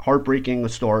really heartbreaking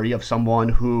story of someone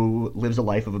who lives a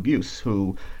life of abuse,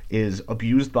 who is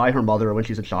abused by her mother when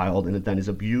she's a child, and then is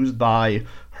abused by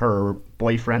her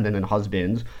boyfriend and then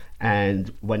husband.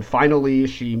 And when finally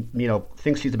she,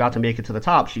 thinks she's about to make it to the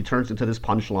top, she turns into this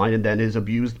punchline and then is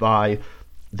abused by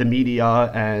the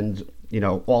media and,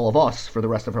 all of us for the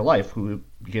rest of her life, who,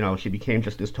 she became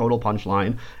just this total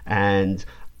punchline. And,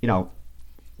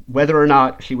 whether or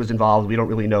not she was involved, we don't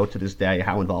really know to this day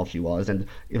how involved she was. And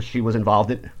if she was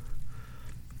involved in...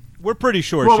 We're pretty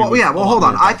sure. Well, hold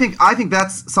on. I think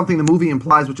that's something the movie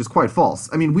implies, which is quite false.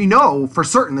 I mean, we know for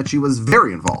certain that she was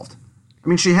very involved. I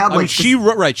mean, she had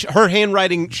her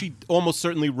handwriting. She almost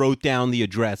certainly wrote down the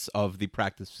address of the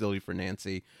practice facility for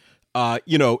Nancy.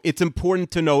 It's important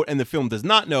to note, and the film does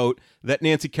not note, that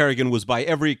Nancy Kerrigan was, by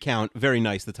every account, very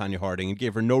nice to Tonya Harding and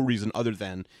gave her no reason other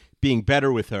than being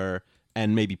better with her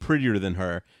and maybe prettier than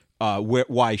her,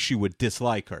 why she would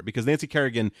dislike her. Because Nancy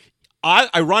Kerrigan,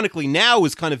 ironically, now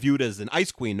is kind of viewed as an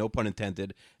ice queen, no pun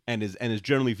intended, and is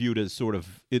generally viewed as sort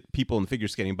of people in figure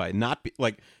skating by not be,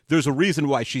 like. There's a reason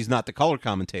why she's not the color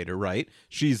commentator, right?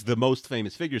 She's the most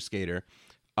famous figure skater,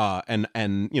 and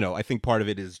I think part of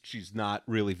it is she's not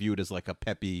really viewed as like a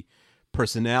peppy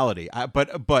personality.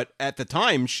 But at the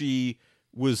time she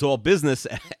was all business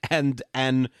and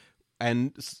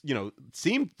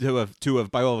seemed to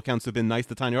have by all accounts have been nice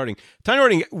to Tonya Harding. Tonya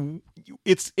Harding,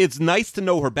 it's nice to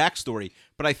know her backstory,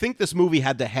 but I think this movie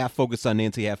had to half focus on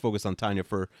Nancy, half focus on Tonya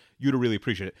for you to really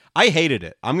appreciate it. I hated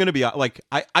it. I'm gonna be like,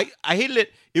 I hated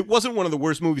it. It wasn't one of the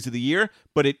worst movies of the year,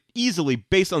 but it easily,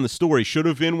 based on the story, should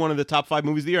have been one of the top 5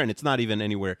 movies of the year, and it's not even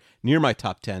anywhere near my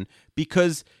top 10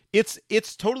 because it's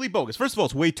totally bogus. First of all,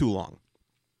 it's way too long.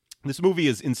 This movie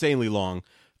is insanely long.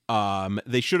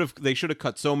 They should have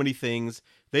cut so many things.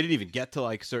 They didn't even get to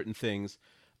like certain things.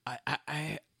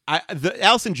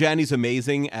 Allison Janney's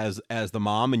amazing as the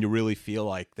mom, and you really feel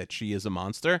like that she is a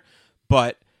monster.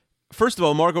 But first of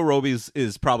all, Margot Robbie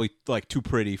is probably like too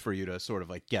pretty for you to sort of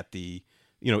like get the,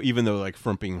 even though like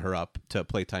frumping her up to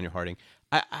play Tonya Harding.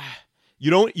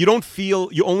 You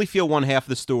only feel one half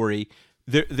the story.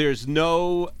 There's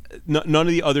none of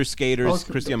the other skaters,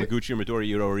 Christy Yamaguchi or Midori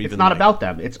Yuto, or even it's not about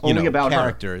them. It's only about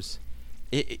characters.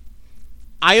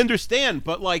 I understand,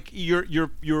 but like you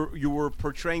were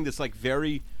portraying this like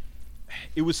very.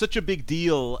 It was such a big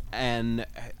deal, and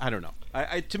I don't know.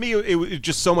 To me, it was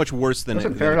just so much worse than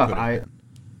it. Fair enough.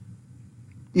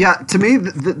 Yeah, to me,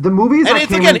 the movies.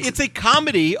 And it's a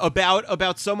comedy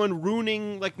about someone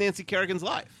ruining like Nancy Kerrigan's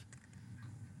life.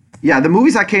 Yeah, the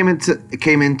movies I came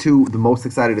into the most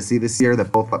excited to see this year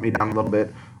that both let me down a little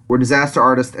bit were Disaster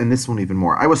Artist and this one even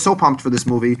more. I was so pumped for this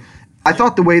movie. I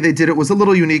thought the way they did it was a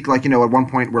little unique. Like, at one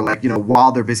point where like,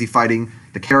 while they're busy fighting,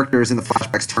 the characters in the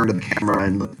flashbacks turn to the camera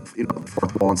and look, the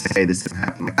fourth wall and say, "Hey, this didn't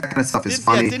happen." Like, that kind of stuff is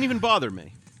funny. Yeah, it didn't even bother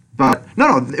me. But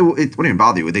no, it wouldn't even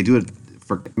bother you. They do it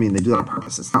they do that on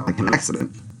purpose. It's not like an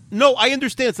accident. No, I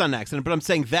understand it's not an accident, but I'm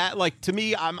saying that, like, to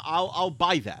me, I'll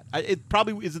buy that. It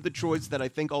probably isn't the choice that I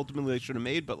think ultimately they should have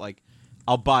made, but like,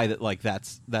 I'll buy that. Like,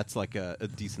 that's like a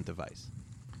decent device.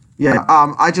 Yeah.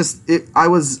 I was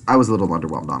a little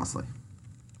underwhelmed, honestly.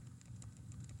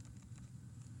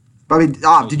 But I mean,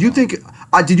 did you think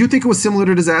it was similar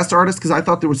to Disaster Artist? Because I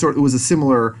thought it was a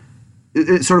similar,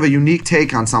 sort of a unique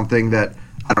take on something that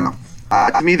I don't know.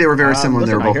 To me, they were very similar.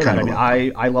 They were both kind of.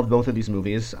 I love both of these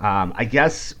movies. I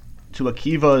guess to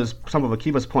some of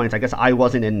Akiva's points, I guess I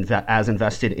wasn't as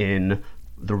invested in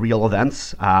the real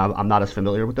events. I'm not as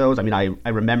familiar with those. I mean, I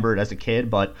remember it as a kid,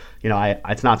 but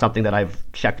it's not something that I've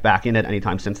checked back in at any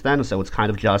time since then. So it's kind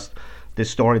of just this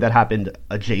story that happened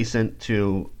adjacent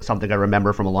to something I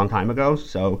remember from a long time ago.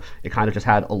 So it kind of just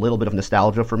had a little bit of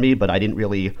nostalgia for me, but I didn't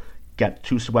really get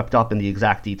too swept up in the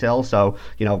exact details. So,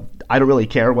 I don't really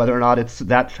care whether or not it's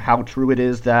how true it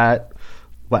is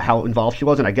how involved she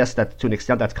was. And I guess that to an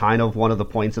extent, that's kind of one of the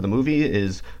points of the movie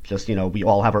is just, we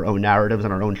all have our own narratives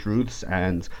and our own truths.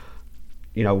 And,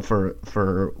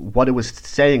 for what it was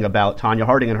saying about Tonya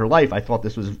Harding and her life, I thought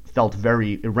this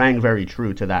it rang very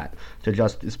true to that, to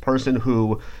just this person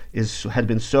who had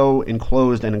been so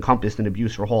enclosed and encompassed in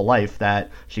abuse her whole life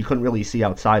that she couldn't really see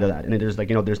outside of that. And it is like,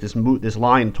 there's this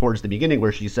line towards the beginning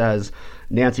where she says,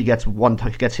 Nancy gets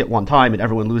hit one time and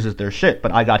everyone loses their shit,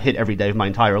 but I got hit every day of my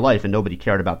entire life and nobody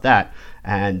cared about that.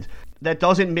 And that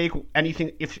doesn't make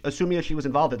anything. If assuming that she was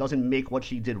involved, it doesn't make what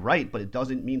she did right. But it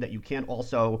doesn't mean that you can't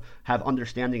also have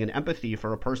understanding and empathy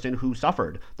for a person who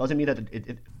suffered. Doesn't mean that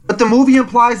it But the movie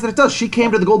implies that it does. She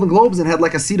came to the Golden Globes and had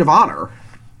like a seat of honor.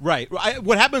 Right.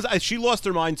 What happens? She lost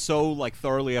her mind so like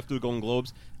thoroughly after the Golden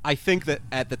Globes. I think that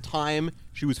at the time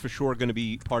she was for sure going to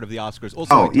be part of the Oscars.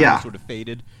 Also, sort of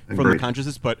faded from the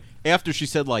consciousness. But after she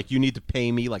said like, "You need to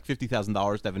pay me like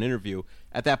 $50,000 to have an interview,"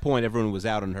 at that point everyone was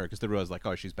out on her because they realized like,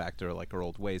 "Oh, she's back to like her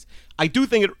old ways." I do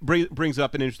think it brings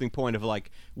up an interesting point of like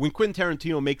when Quentin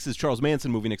Tarantino makes his Charles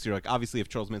Manson movie next year. Like, obviously, if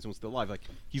Charles Manson was still alive, like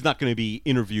he's not going to be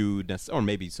interviewed, or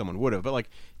maybe someone would have, but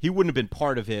like he wouldn't have been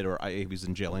part of it, or he was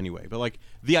in jail anyway. But like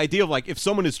the idea of like if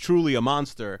someone is truly a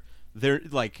monster, they're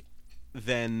like.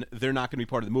 Then they're not going to be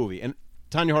part of the movie. And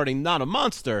Tonya Harding, not a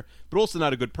monster, but also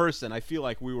not a good person. I feel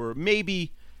like we were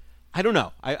maybe, I don't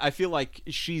know. I feel like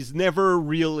she's never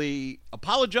really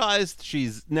apologized.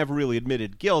 She's never really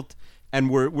admitted guilt, and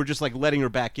we're just like letting her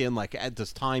back in. Like,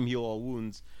 does time heal all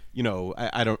wounds? You know,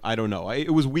 I don't know.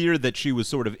 It was weird that she was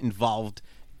sort of involved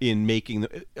in making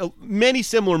many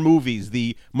similar movies.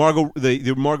 The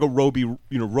Margot Robbie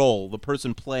role, the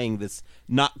person playing this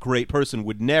not great person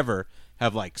would never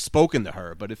have like spoken to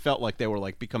her, but it felt like they were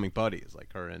like becoming buddies,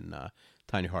 like her and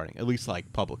Tonya Harding, at least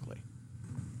like publicly.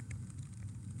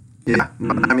 Yeah,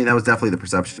 I mean that was definitely the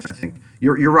perception. I think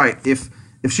you're right. If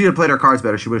she had played her cards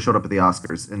better, she would have showed up at the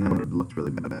Oscars, and then it would have looked really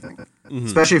bad. I think,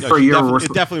 especially for a year where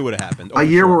it definitely would have happened. A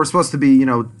year where we're supposed to be,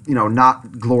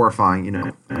 not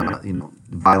glorifying,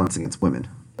 violence against women.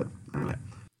 But, yeah.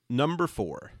 Number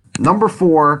 4,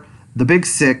 The Big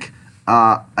Sick.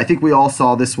 I think we all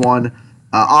saw this one.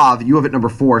 You have it number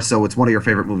 4, so it's one of your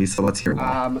favorite movies, so let's hear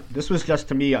it. This was just,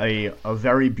 to me, a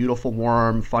very beautiful,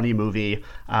 warm, funny movie,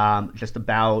 just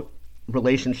about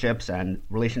relationships and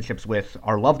relationships with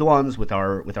our loved ones, with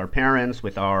our parents,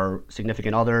 with our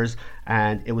significant others,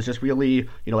 and it was just really,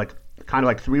 like kind of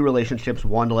like 3 relationships,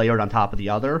 one layered on top of the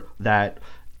other, that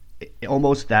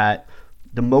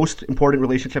the most important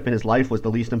relationship in his life was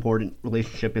the least important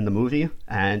relationship in the movie,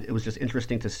 and it was just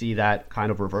interesting to see that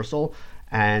kind of reversal.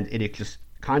 And it just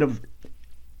kind of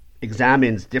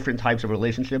examines different types of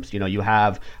relationships. You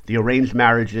have the arranged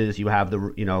marriages, you have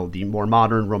the more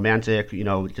modern romantic,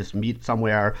 just meet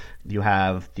somewhere. You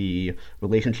have the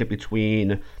relationship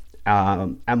between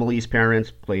Emily's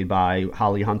parents, played by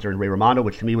Holly Hunter and Ray Romano,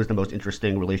 which to me was the most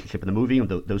interesting relationship in the movie.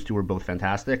 Those two were both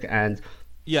fantastic. And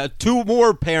yeah, 2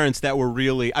 more parents that were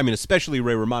really, I mean, especially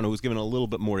Ray Romano, who's given a little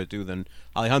bit more to do than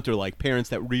Holly Hunter, like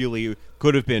parents that really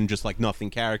could have been just like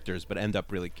nothing characters, but end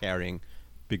up really carrying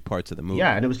big parts of the movie.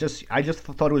 Yeah, and I just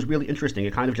thought it was really interesting.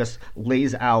 It kind of just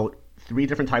lays out 3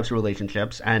 different types of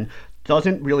relationships and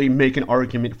doesn't really make an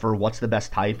argument for what's the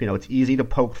best type. It's easy to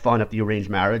poke fun at the arranged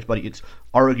marriage, but it's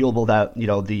arguable that,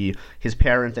 his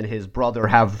parents and his brother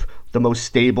have the most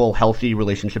stable, healthy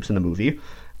relationships in the movie.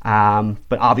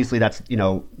 But obviously that's,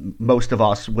 most of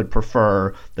us would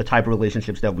prefer the type of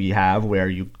relationships that we have where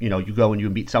you go and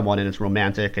you meet someone and it's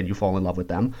romantic and you fall in love with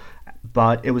them.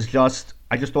 But it was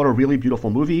I just thought a really beautiful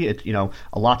movie. It,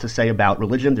 a lot to say about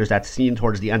religion. There's that scene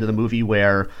towards the end of the movie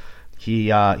where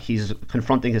he's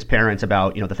confronting his parents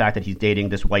about, the fact that he's dating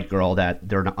this white girl that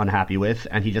they're unhappy with.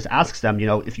 And he just asks them,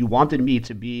 if you wanted me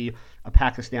to be a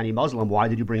Pakistani Muslim, why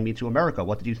did you bring me to America?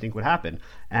 What did you think would happen?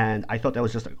 And I thought that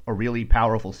was just a really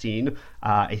powerful scene.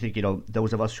 I think,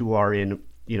 those of us who are in,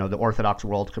 the Orthodox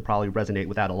world could probably resonate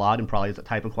with that a lot, and probably is the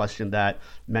type of question that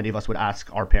many of us would ask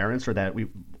our parents, or that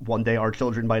one day our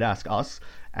children might ask us.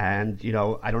 And,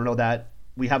 I don't know that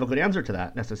we have a good answer to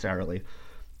that necessarily,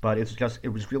 but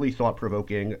it was really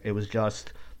thought-provoking. It was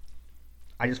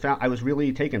I was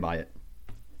really taken by it.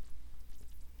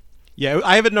 Yeah,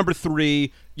 I have it number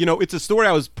 3. It's a story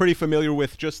I was pretty familiar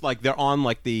with, just like they're on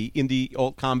like the indie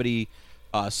alt comedy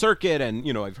circuit, and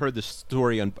I've heard this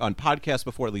story on podcasts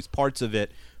before, at least parts of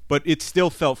it, but it still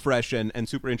felt fresh and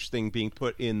super interesting being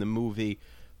put in the movie.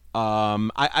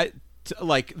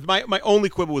 Like my only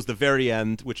quibble was the very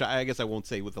end, which I guess I won't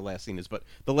say what the last scene is, but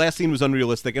the last scene was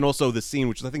unrealistic, and also the scene,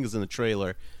 which I think is in the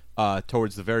trailer,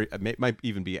 towards the very, it might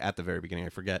even be at the very beginning, I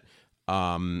forget,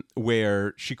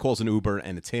 where she calls an Uber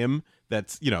and it's him.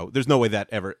 That's, there's no way that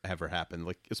ever happened,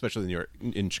 like especially in New York,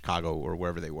 in Chicago or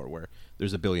wherever they were, where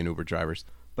there's a billion Uber drivers.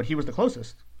 But he was the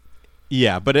closest.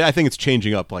 Yeah, but I think it's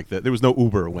changing up. Like there was no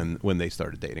Uber when they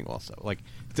started dating. Also, like,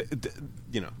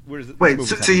 where's the, wait?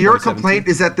 So your complaint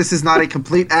is that this is not a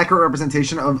complete, accurate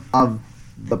representation of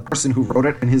the person who wrote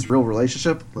it and his real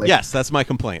relationship? Like, yes, that's my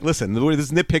complaint. Listen, this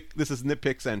is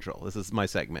nitpick central. This is my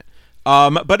segment.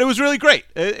 But it was really great.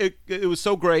 It was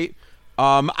so great.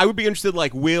 I would be interested,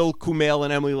 like, will Kumail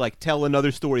and Emily like tell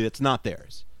another story that's not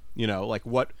theirs? Like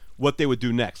what what they would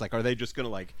do next. Like, are they just going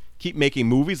to like keep making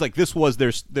movies? Like, this was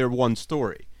their one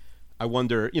story. I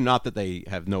wonder, not that they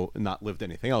have not lived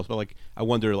anything else, but like I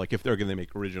wonder like if they're going to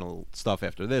make original stuff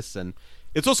after this. And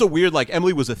it's also weird, like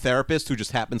Emily was a therapist who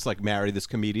just happens to like marry this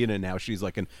comedian, and now she's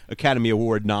like an Academy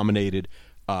Award nominated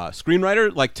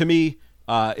screenwriter. Like, to me,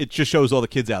 it just shows all the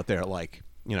kids out there, like,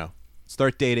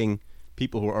 start dating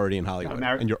people who are already in Hollywood,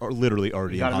 and you're literally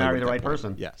already in Hollywood. You got to marry the right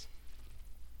person. Yes.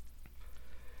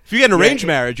 If you get an arranged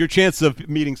marriage, your chances of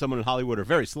meeting someone in Hollywood are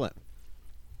very slim.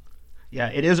 Yeah,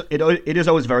 it is. It is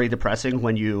always very depressing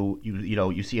when you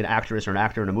see an actress or an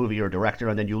actor in a movie or a director,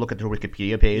 and then you look at the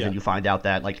Wikipedia page and you find out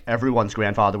that like everyone's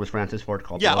grandfather was Francis Ford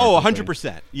Coppola. Yeah.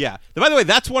 100%. Yeah. By the way,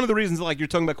 that's one of the reasons, like you're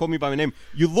talking about Call Me by My Name.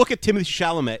 You look at Timothy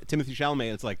Chalamet, and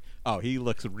it's like, oh, he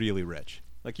looks really rich.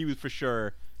 Like he was for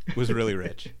sure was really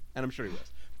rich, and I'm sure he was.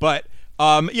 But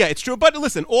yeah, it's true. But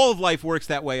listen, all of life works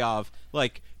that way. Of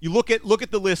like, you look at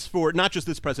the list for not just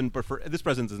this president, but for this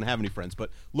president doesn't have any friends. But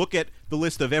look at the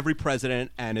list of every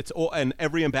president and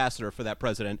every ambassador for that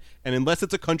president. And unless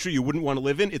it's a country you wouldn't want to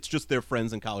live in, it's just their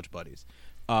friends and college buddies.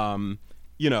 That's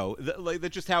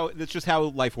just how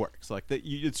life works. Like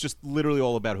it's just literally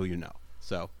all about who you know.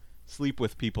 So sleep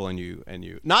with people and you.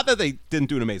 Not that they didn't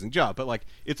do an amazing job, but like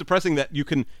it's depressing that you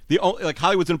can like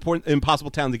Hollywood's an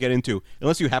impossible town to get into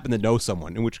unless you happen to know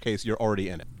someone, in which case you're already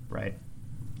in it. Right.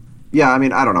 Yeah, I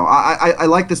mean, I don't know. I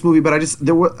like this movie, but I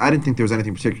didn't think there was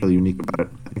anything particularly unique about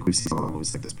it. I think we've seen some other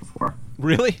movies like this before.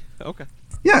 Really? Okay.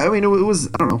 Yeah, I mean, it was.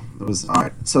 I don't know. It was all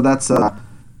right. So that's all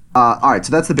right.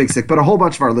 So that's The Big Sick. But a whole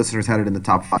bunch of our listeners had it in the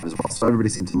top 5 as well. So everybody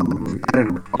seemed to love the movie. I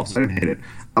didn't recall, so I didn't hate it.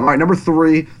 All right, number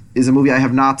 3 is a movie I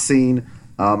have not seen.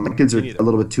 My kids are a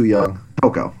little bit too young.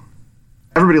 Coco.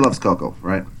 Everybody loves Coco,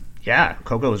 right? Yeah,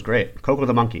 Coco is great. Coco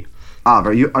the monkey.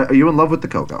 Are you in love with the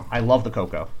Coco? I love the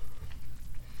Coco.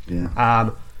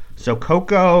 Yeah. So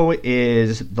Coco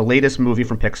is the latest movie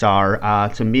from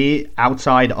Pixar. To me,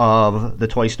 outside of the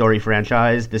Toy Story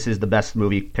franchise, this is the best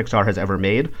movie Pixar has ever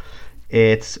made.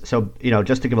 It's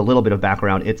just to give a little bit of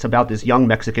background, it's about this young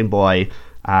Mexican boy,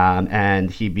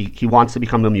 and he wants to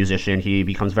become a musician. He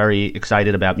becomes very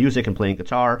excited about music and playing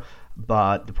guitar.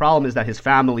 But the problem is that his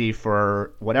family,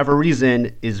 for whatever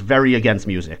reason, is very against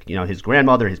music. His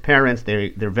grandmother, his parents,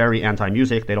 they're very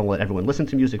anti-music. They don't let everyone listen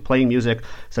to music, playing music.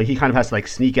 So he kind of has to like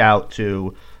sneak out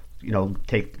to,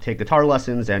 take guitar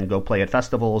lessons and go play at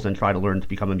festivals and try to learn to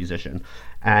become a musician.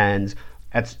 And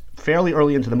at fairly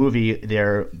early into the movie,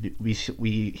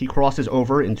 he crosses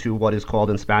over into what is called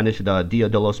in Spanish the Dia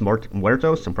de los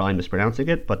Muertos. I'm probably mispronouncing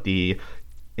it, but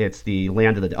it's the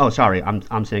land of the dead. Oh, sorry,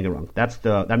 I'm saying it wrong.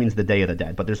 That means the Day of the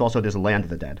Dead. But there's also this land of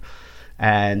the dead,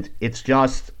 and it's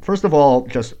just, first of all,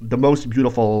 just the most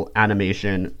beautiful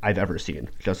animation I've ever seen.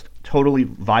 Just totally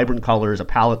vibrant colors, a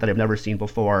palette that I've never seen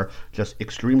before. Just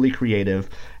extremely creative.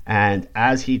 And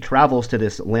as he travels to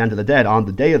this land of the dead on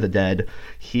the Day of the Dead,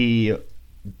 he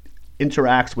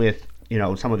interacts with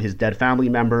some of his dead family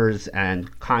members and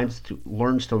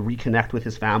learns to reconnect with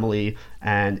his family.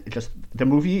 And the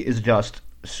movie is just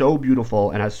so beautiful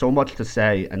and has so much to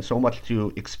say and so much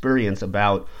to experience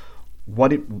about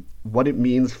what it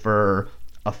means for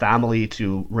a family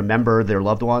to remember their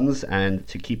loved ones and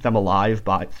to keep them alive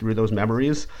through those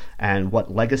memories, and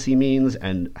what legacy means,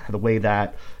 and the way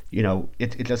that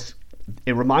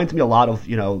it reminds me a lot of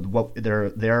what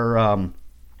their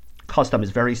custom is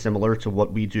very similar to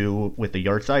what we do with the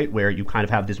Yahrzeit, where you kind of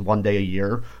have this one day a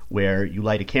year where you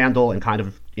light a candle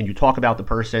and you talk about the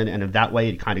person, and in that way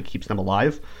it kind of keeps them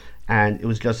alive. And it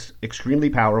was just extremely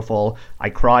powerful. I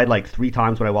cried like 3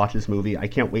 times when I watched this movie. I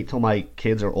can't wait till my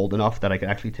kids are old enough that I can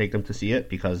actually take them to see it,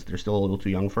 because they're still a little too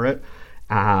young for it.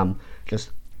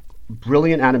 Just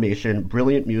brilliant animation,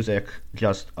 brilliant music,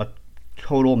 just a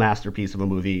total masterpiece of a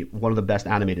movie. One of the best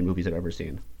animated movies I've ever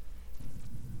seen.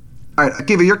 All right,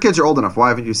 Akiva, your kids are old enough. Why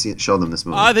haven't you shown them this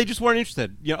movie? They just weren't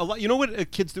interested. You know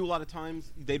what kids do a lot of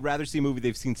times? They'd rather see a movie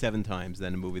they've seen 7 times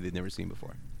than a movie they've never seen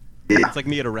before. Yeah. It's like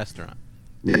me at a restaurant.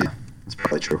 Yeah, that's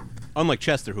probably true. Unlike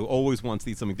Chester, who always wants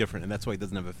to eat something different, and that's why he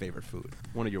doesn't have a favorite food.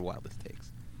 One of your wildest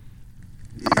takes.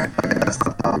 Yeah,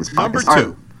 Number 2.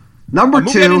 Right. Number 2.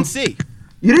 I didn't see.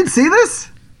 You didn't see this?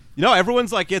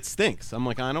 Everyone's like, it stinks. I'm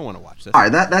like, I don't want to watch this. All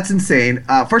right, that's insane.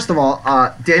 First of all,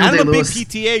 Daniel I'm Day-Lewis. a big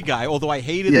PTA guy, although I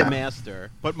hated The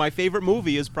Master. But my favorite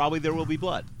movie is probably There Will Be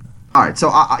Blood. All right, so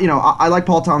I like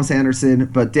Paul Thomas Anderson,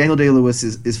 but Daniel Day-Lewis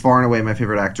is far and away my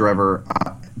favorite actor ever.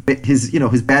 His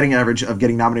batting average of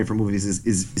getting nominated for movies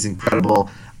is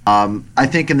incredible. I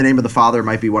think In the Name of the Father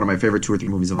might be one of my favorite 2 or 3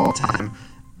 movies of all time.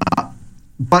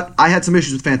 But I had some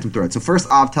issues with Phantom Thread. So first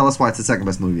off, tell us why it's the second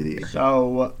best movie of the year.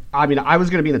 So, I mean, I was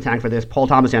going to be in the tank for this. Paul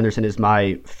Thomas Anderson is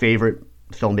my favorite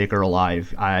filmmaker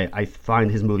alive. I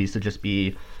find his movies to just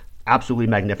be absolutely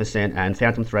magnificent, and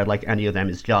Phantom Thread, like any of them,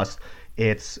 is just,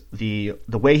 it's the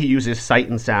way he uses sight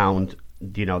and sound,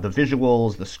 the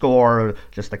visuals, the score,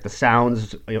 just like the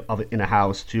sounds of it in a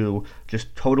house to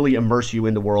just totally immerse you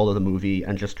in the world of the movie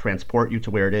and just transport you to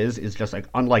where it is just like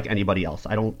unlike anybody else.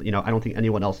 I don't think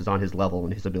anyone else is on his level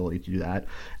in his ability to do that.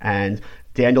 And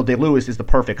Daniel Day-Lewis is the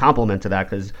perfect complement to that,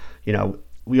 because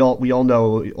we all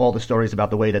know all the stories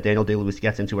about the way that Daniel Day-Lewis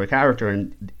gets into a character,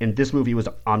 and this movie was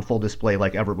on full display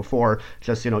like ever before.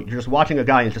 Just you're just watching a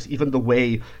guy, and just even the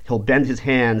way he'll bend his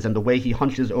hands and the way he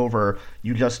hunches over,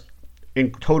 you just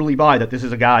totally buy that this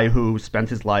is a guy who spent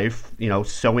his life,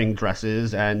 sewing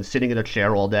dresses and sitting in a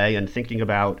chair all day and thinking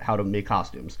about how to make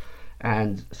costumes.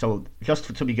 And so,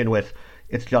 just to begin with,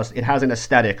 it has an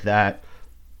aesthetic that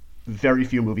very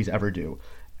few movies ever do.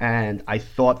 And I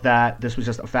thought that this was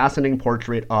just a fascinating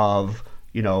portrait of,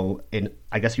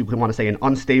 I guess you could want to say an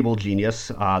unstable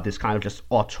genius, this kind of just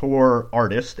auteur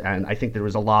artist. And I think there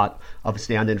was a lot of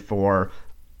stand-in for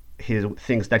his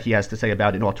things that he has to say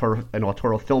about an auteur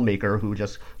filmmaker who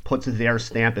just puts their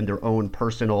stamp and their own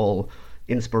personal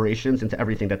inspirations into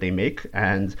everything that they make.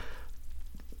 And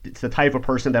it's the type of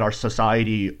person that our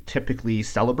society typically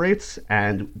celebrates,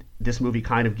 and this movie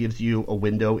kind of gives you a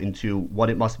window into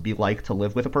what it must be like to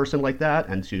live with a person like that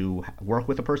and to work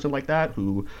with a person like that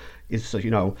who is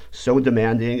so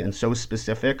demanding and so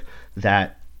specific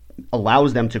that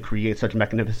allows them to create such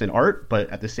magnificent art, but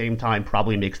at the same time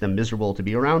probably makes them miserable to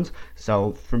be around.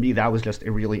 So for me, that was just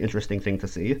a really interesting thing to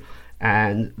see.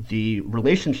 And the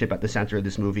relationship at the center of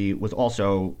this movie was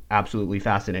also absolutely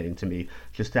fascinating to me.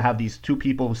 Just to have these two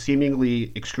people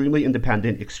seemingly extremely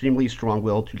independent, extremely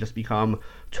strong-willed, to just become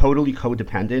totally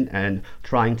codependent and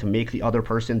trying to make the other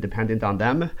person dependent on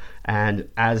them. And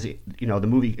as the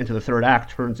movie into the third act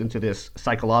turns into this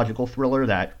psychological thriller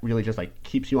that really just like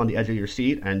keeps you on the edge of your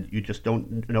seat, and you just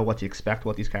don't know what to expect,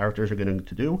 what these characters are going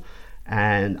to do.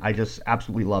 And I just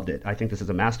absolutely loved it. I think this is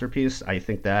a masterpiece. I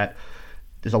think that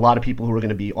there's a lot of people who are going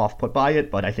to be off-put by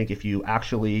it, but I think if you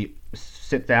actually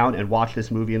sit down and watch this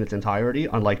movie in its entirety,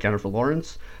 unlike Jennifer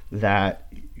Lawrence,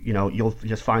 that you'll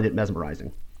just find it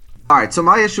mesmerizing. All right, so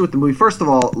my issue with the movie, first of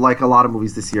all, like a lot of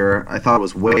movies this year, I thought it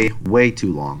was way, way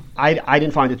too long. I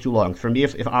didn't find it too long. For me,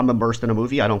 if I'm immersed in a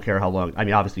movie, I don't care how long. I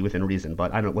mean, obviously within reason,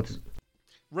 but I don't know what's...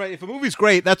 Right, if a movie's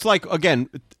great, that's like, again,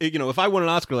 if I won an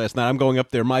Oscar last night, I'm going up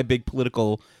there, my big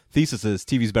political thesis is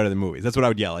TV's better than movies. That's what I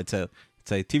would yell. I'd say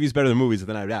TV's better than movies, and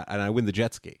then I win the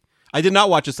jet ski. I did not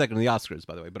watch a second of the Oscars,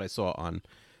 by the way, but I saw on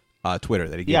Twitter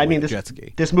that he gave away the jet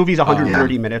ski. This movie's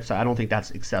 130 minutes. I don't think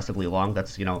that's excessively long.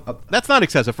 That's that's not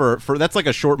excessive for that's like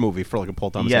a short movie for like a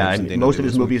Paul Thomas Anderson. Yeah, most of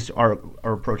his movies are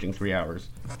approaching 3 hours.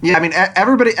 Yeah, I mean,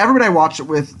 everybody I watched it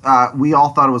with, we all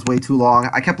thought it was way too long.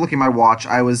 I kept looking at my watch.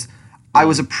 I was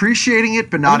appreciating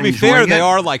it, but not enjoying it. To be fair, they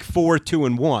are like 4, 2,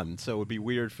 and 1, so it would be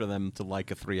weird for them to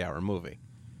like a 3-hour movie.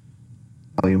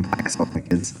 William Blacks, all my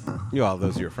kids. Yeah,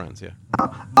 those are your friends, yeah.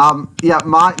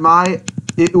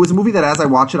 It was a movie that as I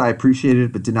watch it, I appreciated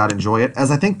it, but did not enjoy it.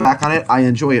 As I think back on it, I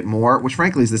enjoy it more, which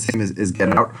frankly is the same as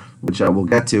Get Out, which we'll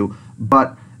get to.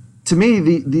 But to me,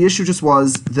 the issue just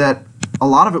was that a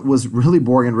lot of it was really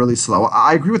boring and really slow.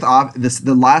 I agree with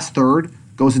the last third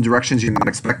goes in directions you're not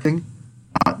expecting,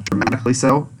 dramatically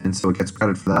so, and so it gets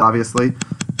credit for that, obviously.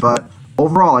 But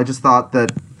overall, I just thought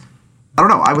that, I don't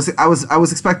know, I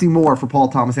was expecting more for Paul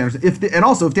Thomas Anderson. If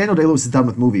Daniel Day-Lewis is done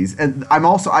with movies, and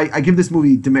I give this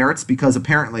movie demerits because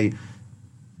apparently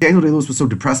Daniel Day-Lewis was so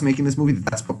depressed making this movie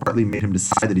that's what partly made him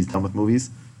decide that he's done with movies.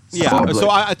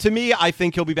 To me, I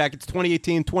think he'll be back. It's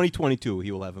 2018, 2022.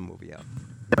 He will have a movie out.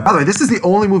 Yeah, by the way, this is the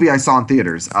only movie I saw in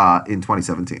theaters in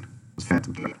 2017. It was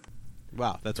Phantom Thread.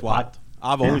 Wow, that's wild.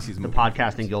 I've only seen the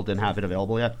Podcasting Guild didn't have it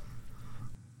available yet.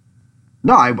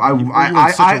 No, I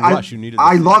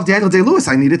love Daniel Day-Lewis.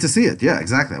 I needed to see it. Yeah,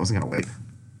 exactly. I wasn't gonna wait.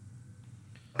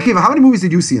 Okay, but how many movies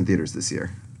did you see in theaters this year?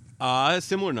 A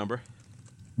similar number.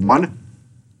 1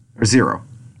 or 0?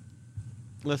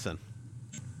 Listen.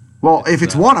 Well, if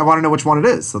it's 1, I want to know which one it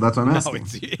is. So that's what I'm asking. No,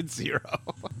 it's 0.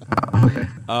 Okay.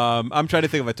 I'm trying to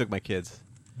think if I took my kids.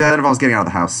 That involves getting out of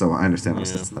the house, so I understand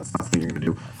that's not the thing you're gonna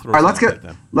do. All right, let's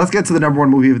get to the number 1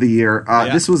 movie of the year.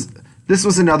 This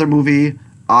was another movie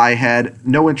I had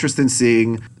no interest in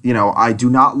seeing. I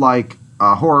do not like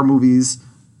horror movies,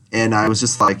 and I was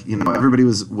just like, everybody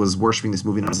was worshiping this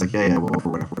movie, and I was like, yeah,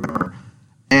 whatever.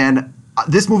 And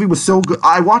this movie was so good.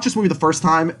 I watched this movie the first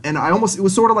time, and it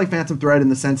was sort of like Phantom Thread in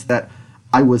the sense that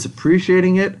I was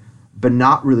appreciating it, but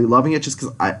not really loving it, just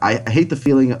because I hate the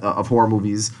feeling of horror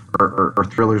movies or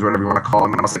thrillers, whatever you want to call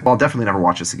them. And I was like, well, I'll definitely never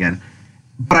watch this again.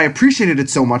 But I appreciated it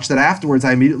so much that afterwards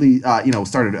I immediately,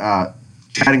 started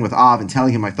chatting with Av and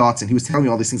telling him my thoughts, and he was telling me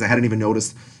all these things I hadn't even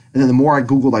noticed. And then the more I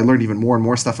Googled, I learned even more and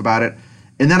more stuff about it.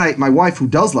 And then my wife, who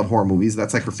does love horror movies,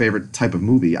 that's like her favorite type of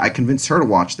movie, I convinced her to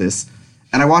watch this,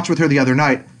 and I watched with her the other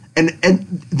night. And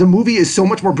the movie is so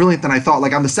much more brilliant than I thought.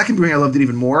 Like on the second viewing, I loved it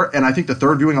even more, and I think the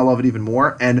third viewing, I love it even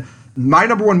more. And my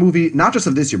number one movie, not just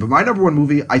of this year, but my number one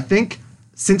movie, I think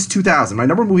since 2000, my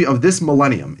number one movie of this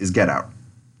millennium is Get Out.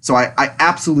 So I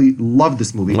absolutely love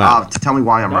this movie. Wow. To tell me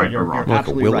why I'm right or wrong. You're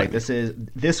absolutely right.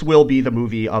 This will be the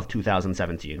movie of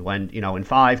 2017. When, in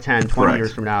 5, 10, 20 Correct.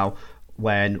 years from now,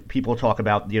 when people talk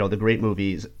about, the great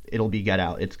movies, it'll be Get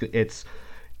Out.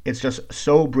 It's just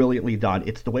so brilliantly done.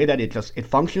 It's the way that it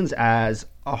functions as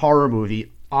a horror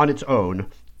movie on its own,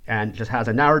 and just has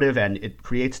a narrative, and it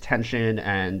creates tension,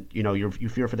 and you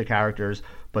fear for the characters,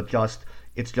 but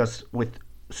it's just with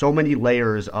so many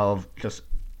layers of just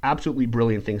absolutely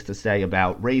brilliant things to say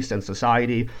about race and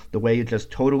society. The way it just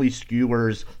totally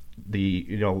skewers the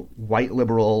white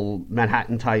liberal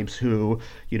Manhattan types who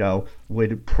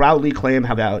would proudly claim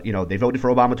about they voted for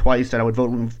Obama twice, and I would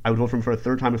vote for him for a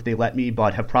third time if they let me,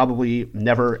 but have probably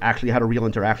never actually had a real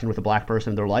interaction with a black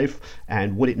person in their life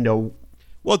and wouldn't know.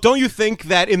 Well, don't you think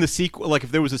that in the sequel, like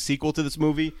if there was a sequel to this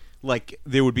movie, like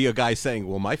there would be a guy saying,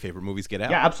 "Well, my favorite movies Get Out."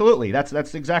 Yeah, absolutely.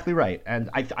 That's exactly right. And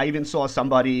I even saw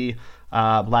somebody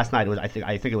last night. I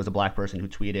think it was a black person who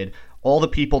tweeted, "All the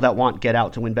people that want Get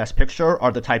Out to win Best Picture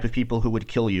are the type of people who would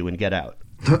kill you in Get Out."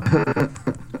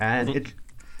 And it.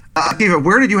 Akiva,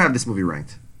 where did you have this movie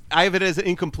ranked? I have it as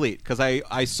incomplete because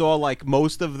I saw like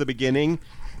most of the beginning,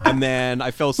 and then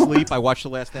I fell asleep. I watched the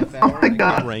last half hour. my and I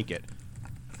God. can't rank it.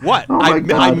 What? Oh my I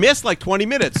God. missed like 20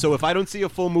 minutes. So if I don't see a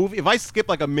full movie, if I skip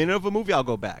like a minute of a movie, I'll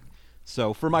go back.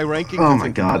 So for my rankings, Oh it's my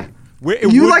incomplete.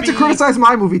 God. You like to criticize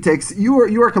my movie takes. You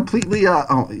are completely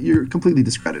you're completely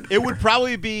discredited. It would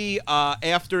probably be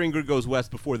after Ingrid Goes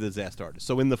West, before The Disaster Artist.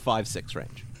 So in the 5-6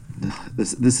 range.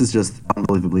 This is just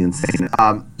unbelievably insane.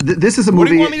 This is a movie. What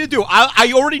do you want me to do?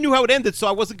 I already knew how it ended, so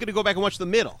I wasn't going to go back and watch the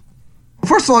middle.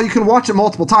 First of all, you can watch it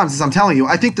multiple times, as I'm telling you.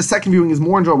 I think the second viewing is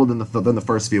more enjoyable than the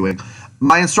first viewing.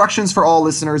 My instructions for all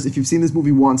listeners: if you've seen this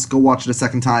movie once, go watch it a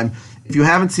second time. If you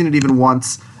haven't seen it even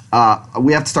once,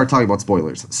 we have to start talking about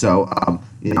spoilers. So,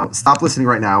 stop listening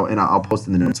right now, and I'll post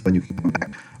in the notes when you can come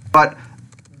back. But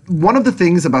one of the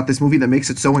things about this movie that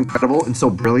makes it so incredible and so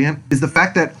brilliant is the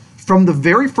fact that from the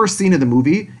very first scene of the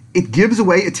movie,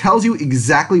 it tells you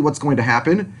exactly what's going to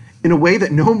happen in a way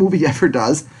that no movie ever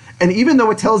does. And even though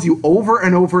it tells you over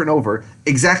and over and over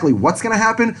exactly what's going to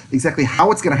happen, exactly how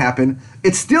it's going to happen,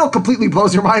 it still completely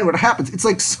blows your mind when it happens. It's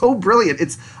like so brilliant.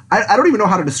 I don't even know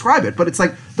how to describe it, but it's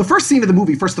like the first scene of the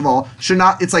movie, first of all,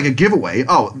 it's like a giveaway.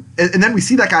 Oh, and then we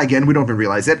see that guy again. We don't even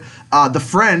realize it. The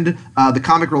friend, the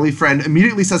comic relief friend,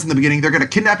 immediately says in the beginning, they're going to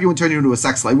kidnap you and turn you into a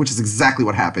sex slave, which is exactly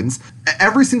what happens.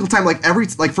 Every single time,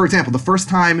 for example, the first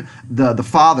time the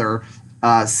father,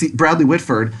 Bradley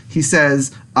Whitford, he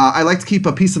says, I like to keep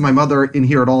a piece of my mother in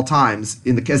here at all times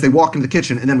as they walk into the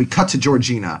kitchen, and then we cut to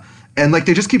Georgina. And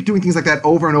they just keep doing things like that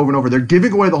over and over and over. They're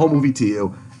giving away the whole movie to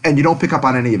you, and you don't pick up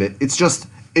on any of it. It's just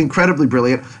incredibly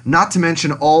brilliant. Not to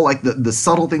mention all the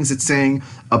subtle things it's saying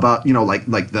about,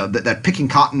 that picking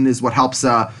cotton is what helps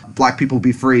black people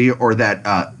be free, or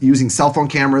that using cell phone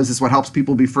cameras is what helps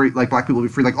people be free, black people be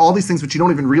free. All these things which you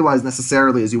don't even realize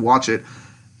necessarily as you watch it.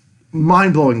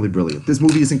 Mind-blowingly brilliant. This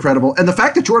movie is incredible, and the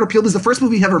fact that Jordan Peele is the first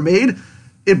movie he ever made,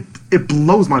 it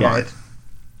blows my mind.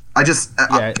 It's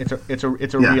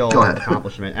a real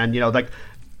accomplishment, and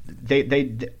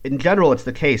they in general, it's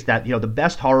the case that the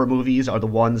best horror movies are the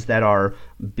ones that are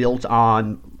built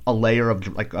on a layer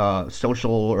of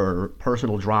social or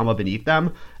personal drama beneath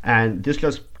them, and this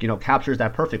just captures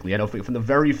that perfectly. I know from one of the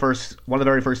very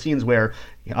first scenes where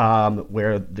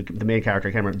the main character,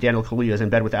 I can't remember, Daniel Kaluuya, is in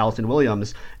bed with Allison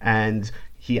Williams, and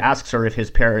he asks her if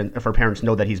her parents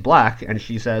know that he's black, and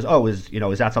she says, "Oh, is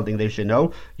that something they should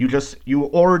know?" You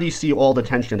already see all the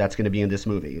tension that's going to be in this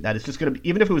movie. That it's just going to be,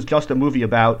 even if it was just a movie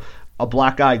about a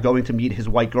black guy going to meet his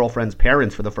white girlfriend's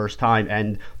parents for the first time,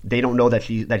 and they don't know that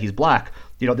he's black.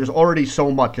 There's already so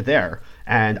much there,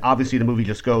 and obviously the movie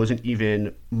just goes in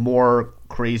even more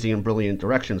crazy and brilliant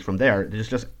directions from there. There's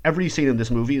just every scene in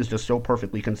this movie is just so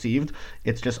perfectly conceived.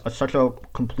 It's just such a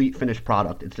complete finished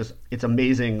product. It's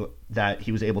amazing that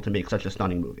he was able to make such a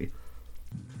stunning movie.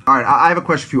 All right, I have a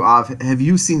question for you, Av. Have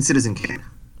you seen Citizen Kane?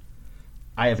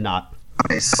 I have not.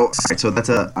 Okay, so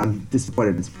I'm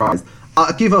disappointed and surprised.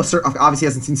 Akiva obviously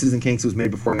hasn't seen Citizen Kane because it was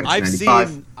made before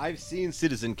 1995. I've seen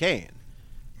Citizen Kane.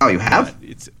 Oh, you have?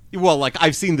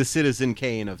 I've seen the Citizen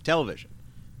Kane of television,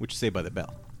 which is Saved by the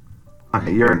Bell.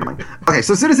 Okay, you're annoying. Okay,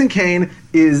 so Citizen Kane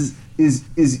is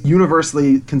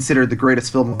universally considered the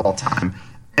greatest film of all time.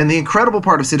 And the incredible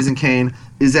part of Citizen Kane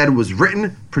is that it was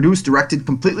written, produced, directed,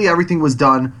 completely everything was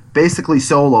done basically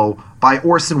solo by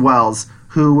Orson Welles,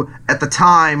 who at the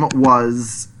time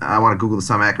was, I want to Google this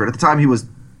so I'm accurate, at the time he was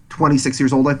 26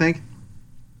 years old, I think.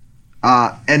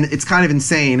 And it's kind of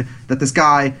insane that this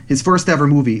guy, his first ever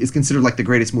movie, is considered like the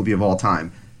greatest movie of all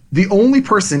time. The only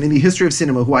person in the history of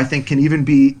cinema who I think can even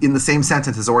be in the same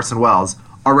sentence as Orson Welles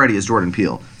already is Jordan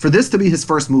Peele. For this to be his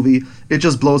first movie, it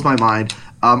just blows my mind.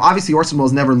 Obviously, Orson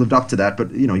Welles never lived up to that, but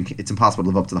it's impossible to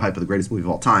live up to the hype of the greatest movie of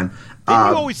all time. Didn't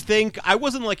you always think, I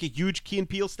wasn't like a huge Key and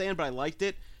Peele stan, but I liked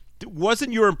it.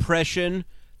 Wasn't your impression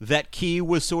that Key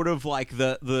was sort of like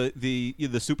the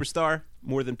superstar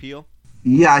more than Peele?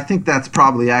 Yeah, I think that's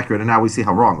probably accurate, and now we see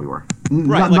how wrong we were.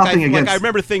 Right, Nothing against. I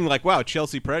remember thinking like, wow,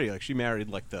 Chelsea Peretti, like she married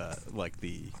like the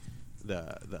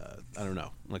I don't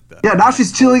know, like the. Yeah, now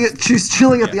she's chilling at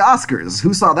the Oscars.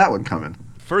 Who saw that one coming?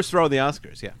 First row of the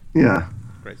Oscars, yeah. Yeah.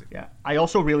 Crazy. Yeah, I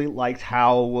also really liked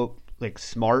how like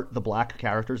smart the black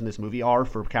characters in this movie are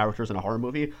for characters in a horror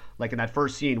movie. Like in that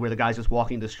first scene where the guy's just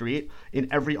walking the street, in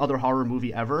every other horror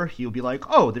movie ever, he'll be like,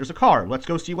 oh, there's a car, let's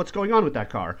go see what's going on with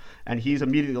that car. And he's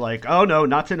immediately like, oh no,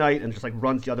 not tonight, and just like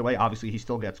runs the other way. Obviously he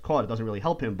still gets caught, it doesn't really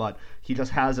help him, but he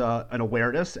just has an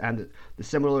awareness. And the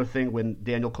similar thing when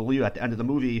Daniel Kaluuya at the end of the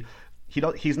movie,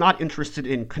 he's not interested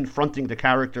in confronting the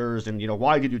characters and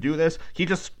why did you do this. He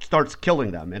just starts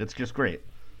killing them, and it's just great.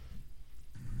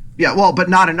 Yeah, well, but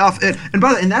not enough.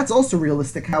 And that's also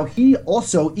realistic, how he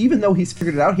also, even though he's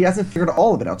figured it out, he hasn't figured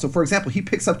all of it out. So, for example, he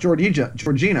picks up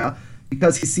Georgina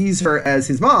because he sees her as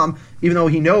his mom, even though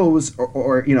he knows,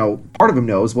 or part of him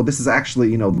knows, well, this is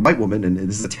actually, the white woman, and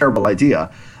this is a terrible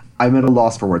idea. I'm at a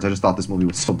loss for words. I just thought this movie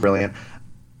was so brilliant.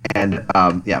 And,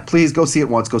 please go see it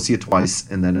once, go see it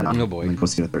twice, and then, and then go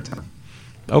see it a third time.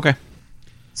 Okay.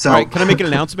 So, all right, can I make an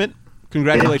announcement?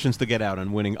 Congratulations to Get Out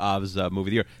on winning Ov's Movie of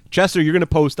the Year. Chester, you're going to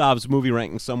post Ov's movie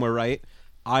ranking somewhere, right?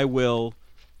 I will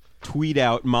tweet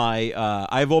out my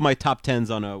I have all my top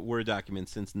 10s on a Word document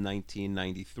since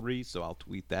 1993, so I'll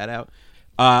tweet that out.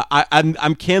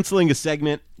 I'm canceling a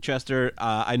segment, Chester.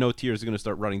 I know tears are going to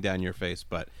start running down your face,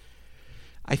 but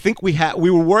I think we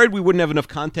were worried we wouldn't have enough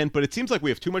content, but it seems like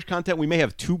we have too much content. We may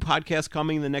have 2 podcasts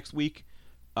coming in the next week.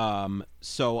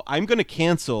 So I'm going to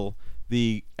cancel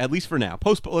at least for now,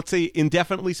 let's say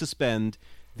indefinitely suspend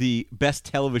the best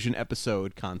television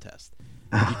episode contest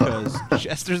because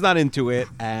Chester's not into it,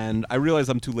 and I realize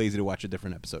I'm too lazy to watch a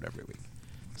different episode every week.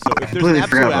 So if there's an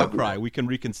absolute outcry, we can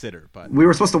reconsider. But we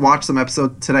were supposed to watch some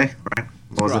episode today, right?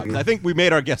 What was it? I think we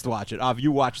made our guest watch it.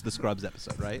 You watched the Scrubs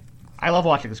episode, right? I love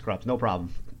watching the Scrubs, no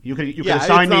problem. You can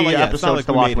assign me episodes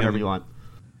to watch whenever you want.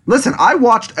 Listen, I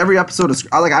watched every episode of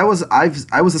I was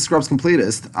a Scrubs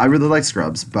completist. I really like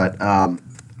Scrubs, but I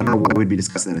don't know why we'd be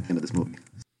discussing it at the end of this movie.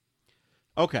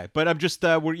 Okay, but I'm just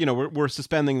we're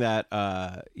suspending that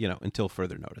until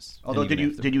further notice. Although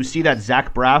did you see that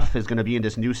Zach Braff is going to be in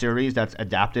this new series that's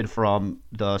adapted from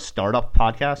the Startup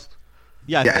podcast?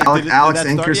 Yeah, Alex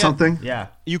Inc. or something. Yeah,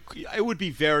 it would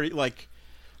be very like.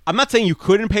 I'm not saying you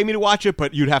couldn't pay me to watch it,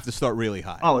 but you'd have to start really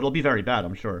high. Oh, it'll be very bad,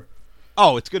 I'm sure.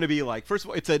 Oh, it's going to be like, first of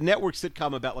all, it's a network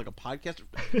sitcom about like a podcast.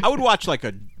 I would watch like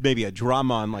maybe a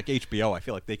drama on like HBO. I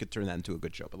feel like they could turn that into a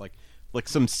good show, but like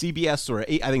some CBS or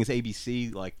I think it's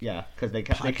ABC. Like because they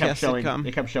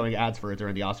kept showing ads for it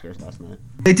during the Oscars last night.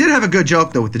 They did have a good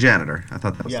joke though with the janitor. I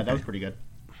thought that was that was pretty good.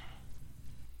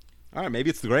 All right, maybe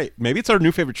it's maybe it's our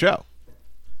new favorite show.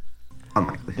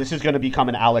 Unlikely. This is going to become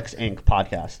an Alex Inc.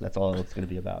 podcast. That's all it's going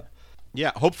to be about.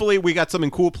 Yeah, hopefully we got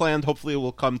something cool planned. Hopefully it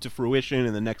will come to fruition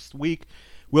in the next week.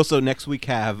 We also next week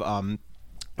have our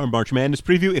March Madness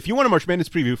preview. If you want a March Madness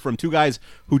preview from 2 guys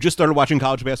who just started watching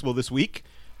college basketball this week,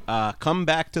 come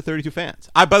back to 32 Fans.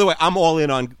 By the way, I'm all in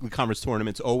on the conference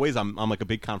tournaments always. I'm like a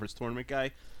big conference tournament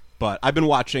guy. But I've been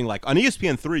watching, like on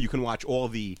ESPN3, you can watch all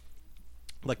the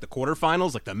like the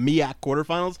quarterfinals, like the MEAC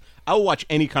quarterfinals. I will watch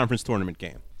any conference tournament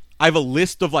game. I have a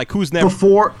list of like who's never.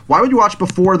 Why would you watch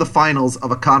before the finals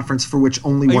of a conference for which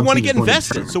only one? You want to team get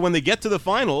invested, so when they get to the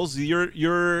finals,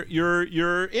 you're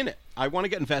in it. I want to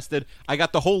get invested. I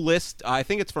got the whole list. I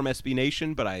think it's from SB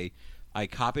Nation, but I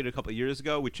copied it a couple of years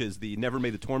ago, which is the Never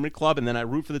Made the Tournament Club, and then I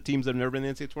root for the teams that have never been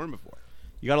in the NCAA tournament before.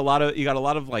 You got a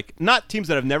lot of like not teams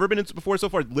that have never been in it before so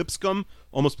far. Lipscomb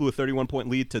almost blew a 31-point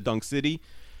lead to Dunk City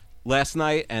last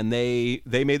night, and they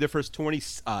made their first 20.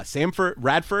 Samford,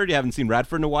 Radford, you haven't seen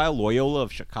Radford in a while. Loyola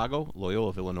of Chicago, Loyola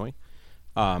of Illinois.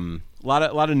 A lot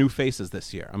of new faces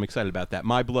this year. I'm excited about that.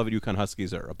 My beloved UConn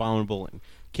Huskies are abominable and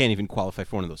can't even qualify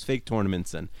for one of those fake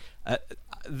tournaments. And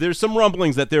there's some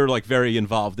rumblings that they're like very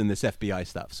involved in this FBI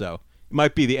stuff. So it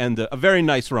might be the end of a very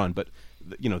nice run, but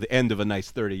the end of a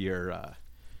nice 30-year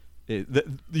The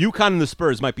UConn and the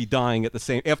Spurs might be dying at the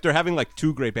same after having like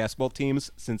two great basketball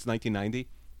teams since 1990.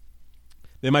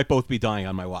 They might both be dying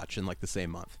on my watch in like the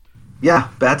same month. Yeah,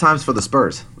 bad times for the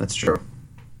Spurs. That's true.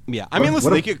 Yeah, I mean,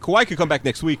 listen, Kawhi could come back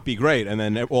next week, be great, and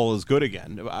then all is good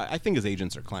again. I think his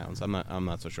agents are clowns. I'm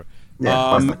not so sure.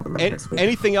 Yeah,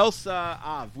 anything else,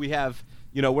 Av? We have,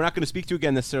 we're not going to speak to you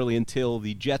again necessarily until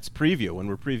the Jets preview, when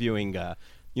we're previewing,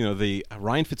 the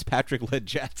Ryan Fitzpatrick-led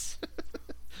Jets.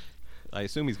 I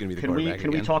assume he's going to be the quarterback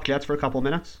again. Can we talk Jets for a couple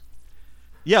minutes?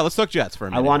 Yeah, let's talk Jets for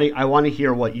a minute. I want to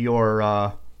hear what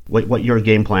your what your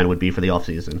game plan would be for the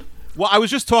offseason. Well, I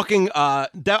was just talking.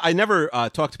 I never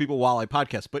talk to people while I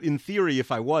podcast, but in theory,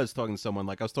 if I was talking to someone,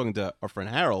 like I was talking to our friend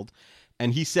Harold,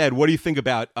 and he said, "What do you think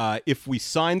about if we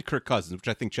signed Kirk Cousins?" Which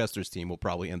I think Chester's team will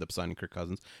probably end up signing Kirk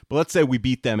Cousins. But let's say we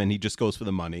beat them, and he just goes for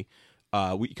the money,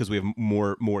 because we have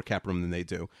more cap room than they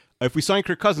do. If we sign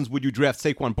Kirk Cousins, would you draft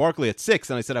Saquon Barkley at 6?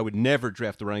 And I said I would never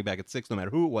draft a running back at 6, no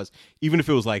matter who it was, even if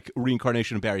it was like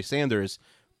reincarnation of Barry Sanders.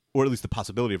 Or at least the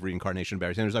possibility of reincarnation of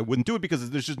Barry Sanders. I wouldn't do it because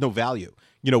there's just no value.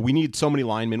 We need so many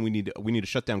linemen. We need a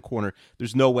shutdown corner.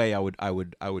 There's no way I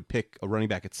would pick a running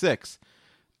back at 6.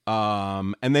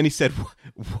 And then he said,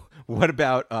 "What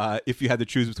about if you had to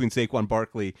choose between Saquon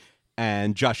Barkley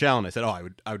and Josh Allen?" I said,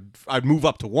 I'd move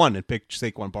up to 1 and pick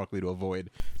Saquon Barkley to avoid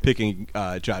picking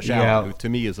Josh Allen, who to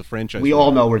me is a franchise. We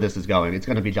all know where this is going. It's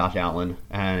going to be Josh Allen,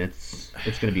 and it's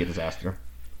going to be a disaster.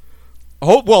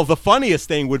 Oh, well, the funniest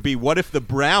thing would be, what if the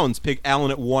Browns pick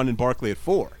Allen at 1 and Barkley at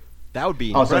 4? That would be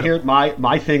incredible. So here,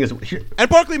 my thing is, and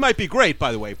Barkley might be great,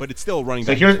 by the way, but it's still running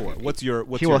back at 4. What's your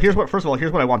here's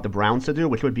what I want the Browns to do,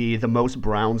 which would be the most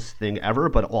Browns thing ever,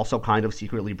 but also kind of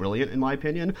secretly brilliant in my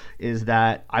opinion, is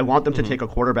that I want them to take a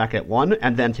quarterback at 1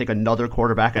 and then take another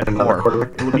quarterback at 4.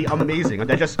 It would be amazing, and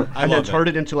then turn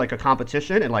it into like a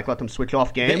competition and like let them switch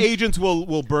off games. The agents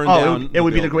will burn down. It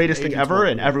would be the greatest thing ever,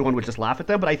 and everyone would just laugh at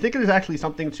them. But I think it is actually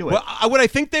something to it. Well, what I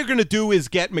think they're going to do is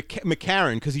get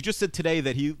McCarron, because he just said today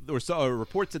that a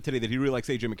report said today that he really likes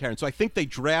A.J. McCarron. So I think they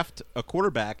draft a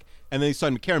quarterback and then they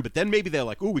sign McCarron. But then maybe they're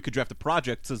like, we could draft a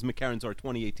project, says McCarron's our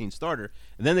 2018 starter.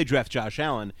 And then they draft Josh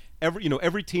Allen.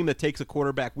 Every team that takes a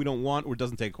quarterback we don't want or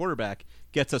doesn't take a quarterback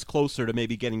gets us closer to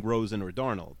maybe getting Rosen or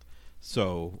Darnold.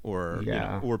 So,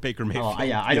 or Baker Mayfield.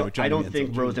 I don't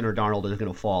think Rosen or Darnold is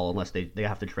going to fall unless they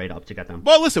have to trade up to get them.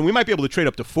 Well, listen, we might be able to trade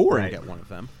up to 4 and get one of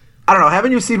them. I don't know.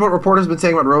 Haven't you seen what reporters have been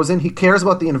saying about Rosen? He cares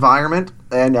about the environment,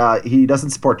 and he doesn't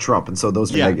support Trump, and so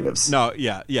those are negatives. No,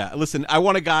 yeah. Listen, I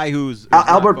want a guy who's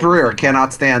Albert Breer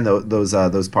cannot stand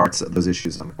those parts, those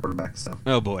issues on the quarterback. So.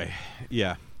 Oh boy,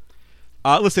 yeah.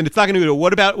 Listen, it's not going to be good.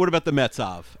 What about the Mets,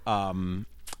 Av?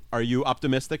 Are you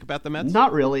optimistic about the Mets?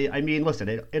 Not really. I mean, listen,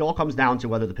 it all comes down to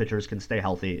whether the pitchers can stay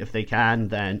healthy. If they can,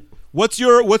 then. What's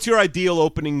your ideal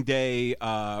opening day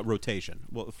rotation?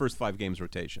 Well, the first 5 games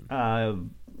rotation.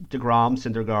 DeGrom,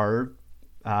 Syndergaard,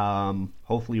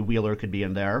 hopefully Wheeler could be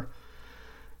in there.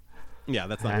 Yeah,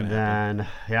 that's not going to happen. And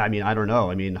then, I mean, I don't know.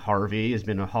 I mean, Harvey has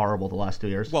been horrible the last 2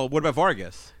 years. Well, what about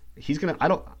Vargas? He's gonna.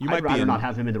 I'd rather not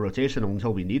have him in the rotation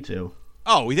until we need to.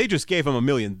 Oh, they just gave him $1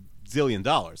 million zillion.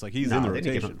 Like he's in the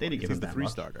rotation. They didn't give him the that 3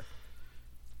 much. starter.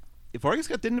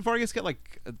 Didn't Vargas get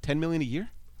like $10 million a year?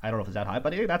 I don't know if it's that high,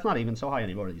 but that's not even so high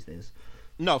anymore these days.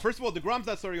 No, first of all, DeGrom's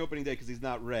not starting opening day because he's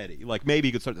not ready. Like, maybe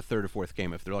he could start the 3rd or 4th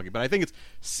game if they're lucky. But I think it's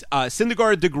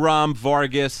Syndergaard, DeGrom,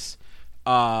 Vargas,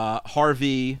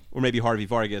 Harvey, or maybe Harvey,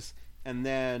 Vargas. And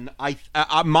then my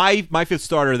 5th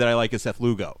starter that I like is Seth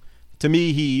Lugo. To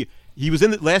me, he was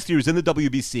last year he was in the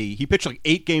WBC. He pitched like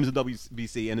 8 games in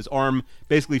WBC, and his arm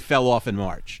basically fell off in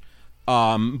March.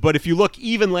 But if you look,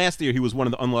 even last year, he was one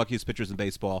of the unluckiest pitchers in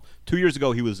baseball. 2 years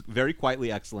ago, he was very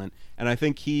quietly excellent, and I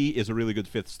think he is a really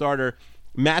good 5th starter.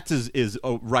 Matz is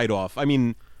a write-off. I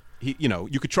mean,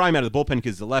 you could try him out of the bullpen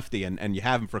because he's a lefty, and you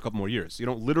have him for a couple more years. You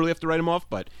don't literally have to write him off,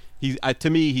 but to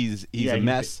me, he's a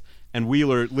mess, and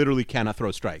Wheeler literally cannot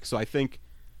throw strikes. So I think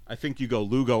you go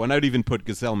Lugo, and I'd even put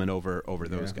Gesellman over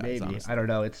those guys. Maybe. Honestly. I don't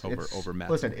know. It's over Matz.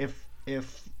 Listen,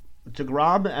 if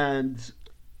DeGrom and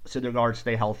Syndergaard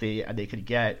stay healthy and they could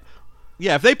get.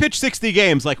 Yeah, if they pitch 60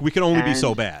 games, like, we can only be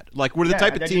so bad. Like, we're the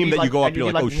type of team that you go up,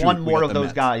 you're like, oh, shoot, one more of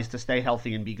those guys to stay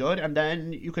healthy and be good, and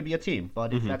then you could be a team.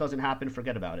 But if that doesn't happen,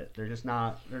 forget about it. They're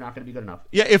not going to be good enough.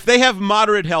 Yeah, if they have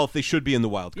moderate health, they should be in the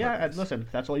wild card. Yeah, and listen,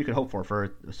 that's all you can hope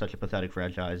for such a pathetic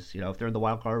franchise. If they're in the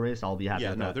wild card race, I'll be happy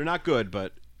with that. Yeah, they're not good,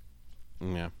 but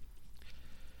yeah.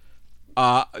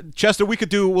 Chester,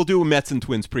 we'll do Mets and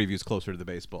Twins previews closer to the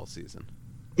baseball season.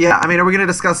 Yeah, I mean, are we going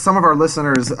to discuss? Some of our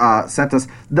listeners sent us.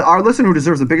 Our listener who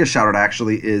deserves the biggest shout out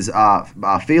actually is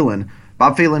Phelan,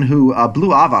 Bob Phelan, who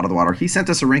blew Av out of the water. He sent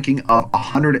us a ranking of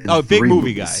 103 big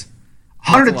movie movies.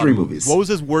 103 movies. What was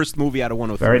his worst movie out of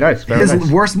 103? Very nice. Very His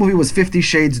nice. worst movie was 50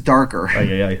 Shades Darker.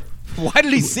 Why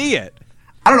did he see it?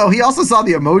 I don't know. He also saw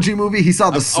the Emoji Movie. He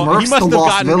saw the Smurfs, he must The have Lost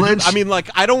gotten. Village. I mean, like,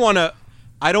 I don't want to.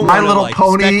 My wanna, Little like,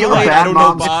 Pony, speculate. Bad I don't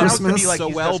Moms know Bob Christmas. so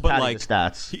he's well, just but padding like the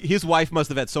stats. his wife must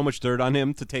have had so much dirt on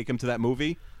him to take him to that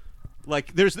movie.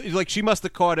 Like, there's like she must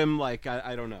have caught him. Like,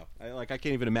 I don't know. I can't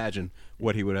even imagine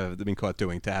what he would have been caught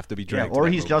doing to have to be dragged. Or to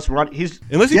that he's movie. just run. He's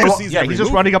unless he proceeds. he's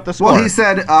just running up the score. Well, he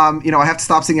said, I have to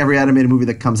stop seeing every animated movie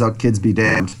that comes out. Kids be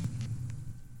damned.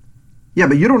 Yeah,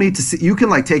 but you don't need to see. You can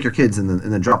like take your kids and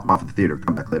then drop them off at the theater,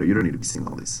 come back later. You don't need to be seeing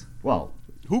all these. Well,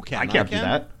 who can? I can't do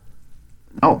that.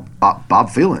 No, Bob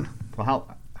Phelan. Well,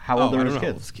 how old are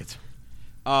his kids?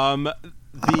 What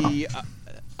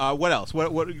else?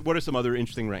 What are some other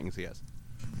interesting rankings he has?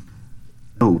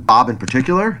 Oh, Bob in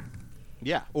particular?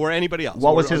 Yeah, or anybody else.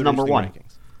 What was his number one?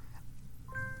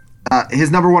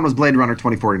 His number one was Blade Runner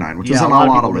 2049, which was a on lot a of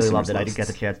lot people of really listeners' loved it. I lists. didn't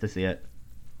get the chance to see it.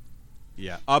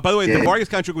 Yeah. By the way, Yeah. the Vargas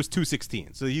contract was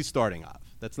 216, so he's starting off.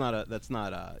 That's not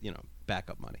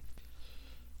backup money.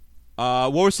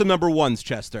 What were some number ones,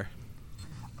 Chester?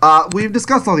 We've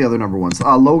discussed all the other number ones.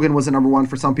 Logan was a number one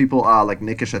for some people, like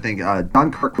Nickish, I think.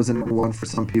 Dunkirk was a number one for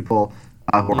some people,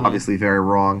 who are obviously very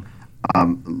wrong.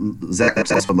 Zach,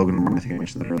 that's what Logan, I think I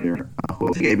mentioned that earlier. I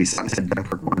think A.B. Sutton had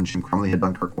Dunkirk 1, Jim Crumley had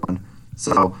Dunkirk 1.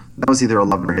 So that was either a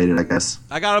loved or hated, I guess.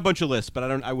 I got a bunch of lists, but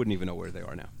I wouldn't even know where they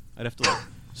are now. I'd have to like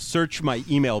search my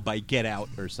email by Get Out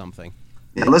or something.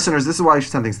 Yeah, listeners, this is why you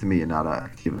should send things to me and not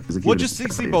Akiva. Well, just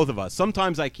see both of us.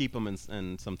 Sometimes I keep them,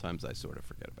 and sometimes I sort of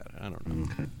forget about it. I don't know.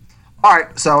 Okay. All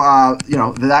right, so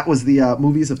that was the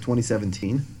movies of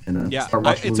 2017. And yeah, start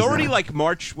watching it's movies already now. like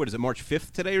March. What is it? March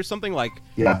 5th today or something? Like,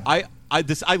 yeah.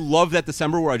 I love that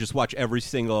December where I just watch every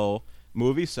single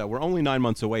movie. So we're only 9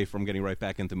 months away from getting right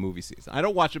back into movie season. I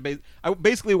don't watch I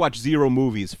basically watch 0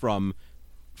 movies from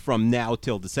now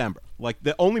till December. Like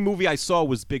the only movie I saw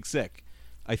was Big Sick,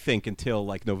 I think, until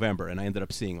like November, and I ended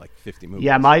up seeing like 50 movies.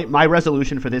 Yeah, my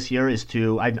resolution for this year is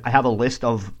to I have a list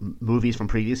of movies from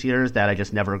previous years that I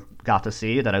just never got to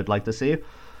see that I would like to see.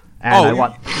 And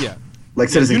yeah. Like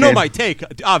Citizen You know Kane. my take.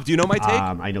 Av, do you know my take?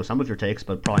 I know some of your takes,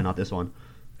 but probably not this one.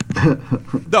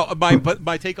 No,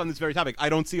 my take on this very topic. I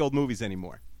don't see old movies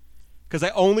anymore because I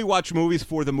only watch movies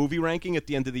for the movie ranking at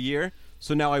the end of the year.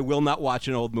 So now I will not watch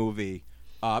an old movie.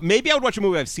 Maybe I would watch a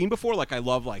movie I've seen before. Like I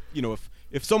love, like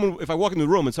if I walk into the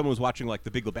room and someone was watching like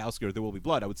The Big Lebowski or There Will Be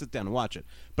Blood, I would sit down and watch it.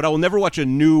 But I will never watch a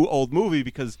new old movie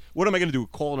because what am I going to do?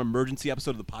 Call an emergency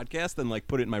episode of the podcast and like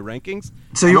put it in my rankings?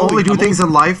 So you only do things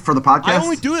in life for the podcast? I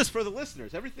only do this for the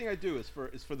listeners. Everything I do is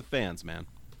for the fans, man.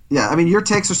 Yeah, I mean your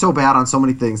takes are so bad on so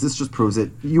many things. This just proves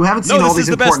it. You haven't seen No, all this these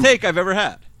is the important. best take I've ever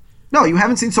had. No, you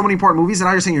haven't seen so many important movies, and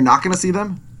now you're saying you're not going to see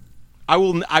them. I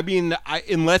will. I mean,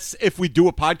 unless if we do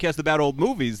a podcast about old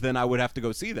movies, then I would have to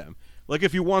go see them. Like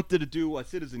if you wanted to do a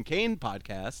Citizen Kane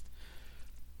podcast,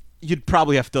 you'd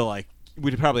probably have to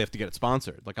we'd probably have to get it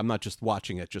sponsored. Like I'm not just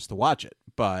watching it just to watch it,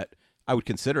 but I would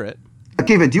consider it.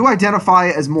 Akiva, do you identify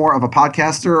as more of a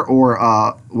podcaster or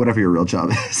whatever your real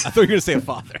job is? I thought you were going to say a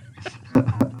father.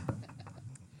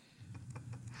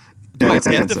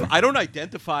 I don't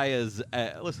identify as.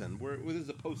 Listen, this is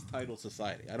a post-title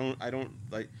society.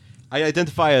 I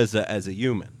identify as a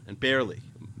human, and barely,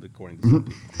 according to some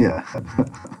people. Yeah.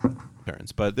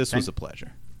 Parents, but this was a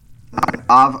pleasure.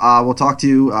 Av, we'll talk to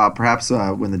you perhaps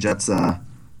when the Jets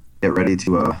get ready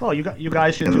to. Well, you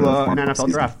guys should do an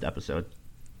NFL draft episode.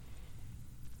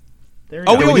 We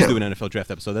always do an NFL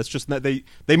draft episode. That's just that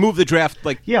they move the draft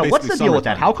like. Yeah, what's the deal with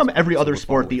that? summertime. How come every other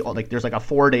sport there's like a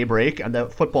 4-day break, and the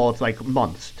football it's like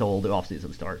months till the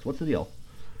offseason starts? What's the deal?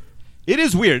 It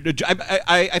is weird.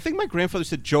 I think my grandfather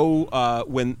said Joe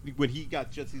when he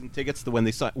got Jet season tickets to when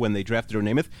they drafted Joe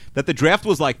Namath that the draft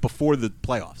was like before the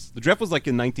playoffs. The draft was like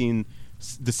in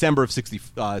December of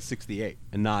 68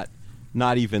 and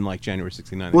not even like January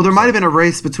 69. Well, there might have been a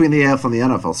race between the AFL and the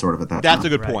NFL sort of at that time. That's a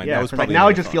good point. Yeah, that was probably now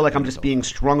I just feel like I'm just being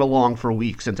strung along for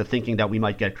weeks into thinking that we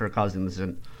might get Kirk Cousins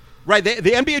and. Right, the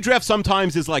NBA draft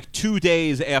sometimes is like 2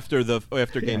 days after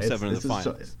Game 7 of the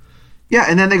finals. Yeah,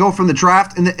 and then they go from the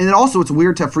draft, and also it's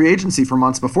weird to have free agency for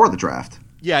months before the draft.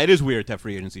 Yeah, it is weird to have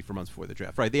free agency for months before the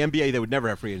draft. Right, the NBA they would never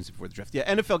have free agency before the draft. Yeah,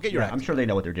 NFL get your act. I'm sure they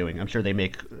know what they're doing. I'm sure they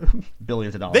make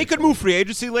billions of dollars. They could move free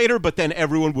agency later, but then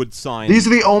everyone would sign. These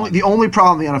are the only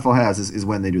problem the NFL has is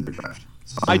when they do the draft.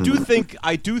 So I do think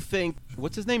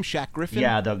what's his name, Shaq Griffin?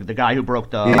 Yeah, the guy who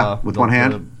broke the with one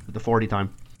hand the 40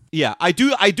 time. Yeah, I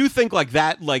do think like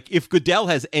that. Like if Goodell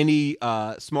has any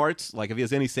smarts, like if he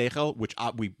has any seichel, which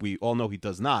we all know he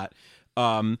does not,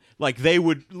 like they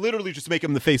would literally just make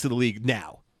him the face of the league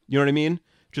now. You know what I mean?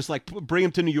 Just like bring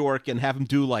him to New York and have him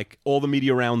do like all the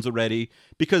media rounds already,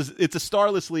 because it's a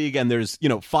starless league and there's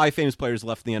 5 famous players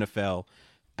left in the NFL,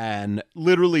 and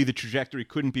literally the trajectory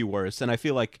couldn't be worse. And I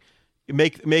feel like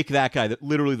make that guy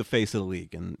literally the face of the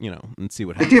league, and and see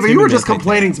what happens. David, you were just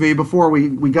complaining to me before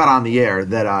we got on the air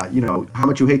that how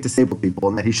much you hate disabled people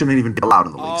and that he shouldn't even be allowed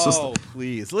in the league. Oh,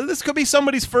 please! This could be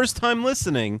somebody's first time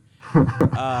listening.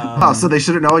 So they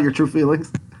shouldn't know your true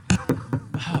feelings.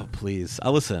 Oh, please!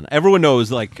 Listen. Everyone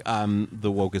knows like I'm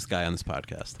the wokest guy on this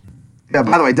podcast. Yeah.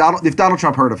 By the way, if Donald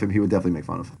Trump heard of him, he would definitely make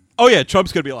fun of him. Oh yeah,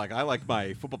 Trump's gonna be like, I like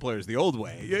my football players the old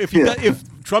way.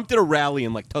 If Trump did a rally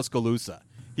in like Tuscaloosa,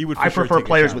 he would. I prefer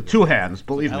players with 2 hands.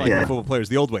 Believe I me. like my football players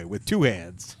the old way with 2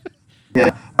 hands.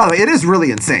 Yeah. By the way, it is really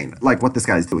insane, like what this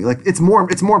guy's doing. Like it's more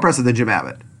impressive than Jim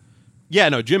Abbott. Yeah,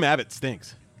 no, Jim Abbott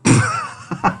stinks.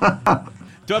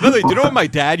 By the way, do you know what my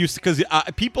dad used to? Because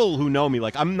people who know me,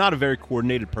 like, I'm not a very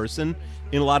coordinated person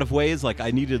in a lot of ways. Like,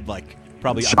 I needed like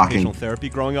probably occupational therapy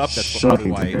growing up. That's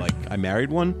probably why like I married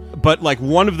one. But like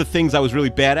one of the things I was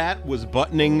really bad at was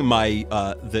buttoning my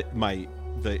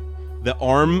the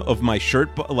arm of my shirt,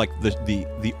 like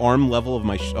the arm level of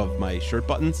my shirt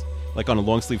buttons, like on a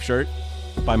long sleeve shirt,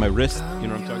 by my wrist. You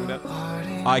know what I'm talking about?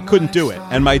 I couldn't do it,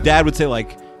 and my dad would say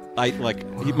like.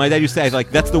 My dad used to say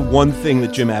like that's the one thing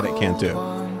that Jim Abbott can't do,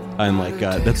 and like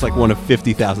that's like one of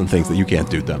 50,000 things that you can't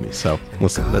do, dummy. So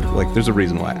listen, there's a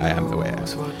reason why I am the way I am.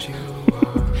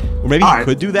 Or maybe he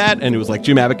could do that, and it was like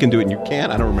Jim Abbott can do it, and you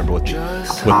can't. I don't remember what the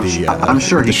I'm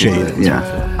sure he shade can do it. is.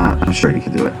 Yeah, I'm sure he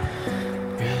can do it.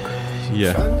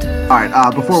 Yeah. All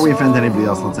right. Before we offend anybody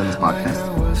else, let's end this podcast.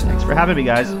 Thanks for having me,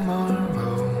 guys.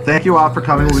 Thank you all for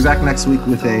coming. We'll be back next week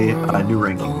with a new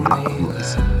ranking, not of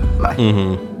movies. Bye.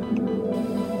 Mm-hmm.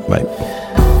 Bye.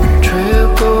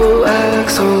 Triple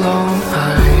X along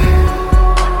high.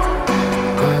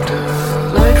 A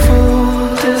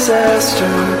delightful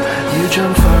disaster. You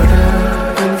jump farther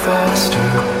and faster.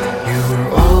 You were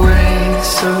always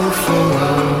so full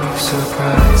of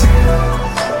surprises.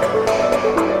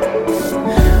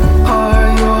 Are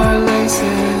your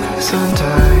laces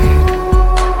untied?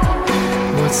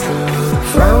 What's the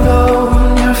frown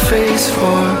on your face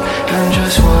for? And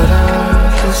just what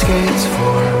are the skates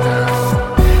for now?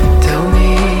 Tell me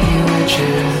which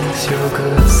is your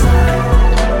good side.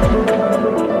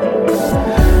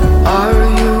 Are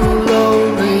you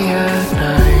lonely at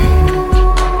night?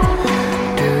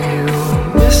 Do you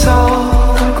miss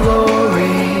all the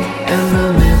glory and the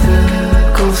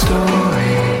mythical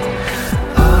story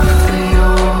of the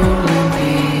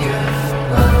Olympian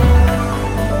life?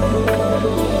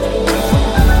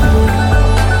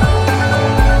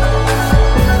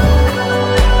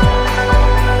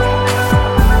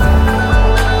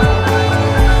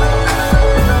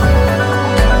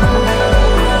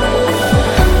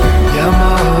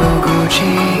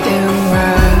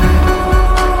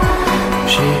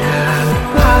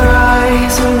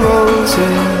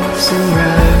 And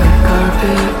red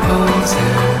carpet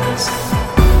poses,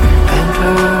 and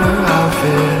her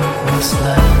outfit was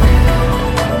splendid.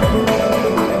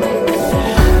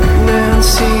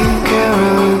 Nancy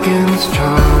Kerrigan's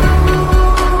charm,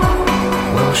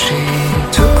 well, she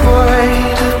took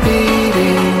quite a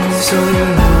beating, so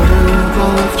you're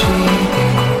notable of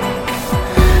cheating.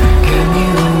 Can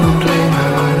you blame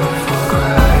her for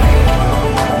crying?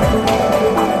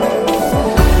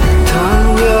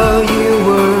 Tanya, you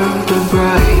were the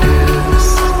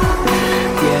brightest.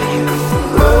 Yeah, you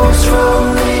rose from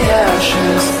the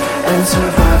ashes and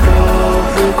survived all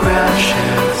the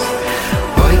crashes,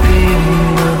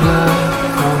 wiping the blood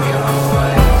from your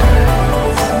white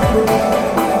hands.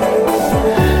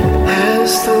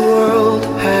 As the world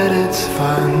had its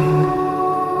fun,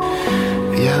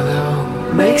 yeah, they'll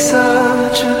make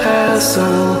such a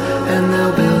hassle, and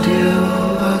they'll build you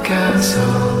a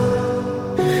castle,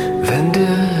 then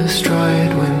destroy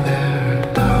it when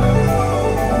they're done.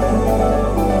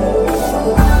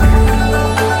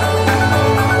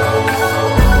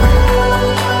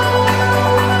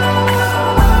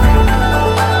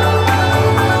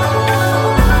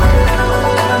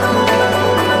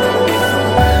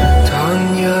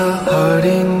 Tanya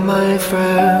Harding, my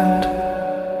friend,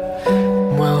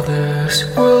 well, this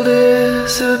world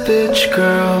is a bitch,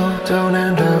 girl. Don't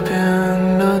end up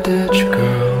in a ditch,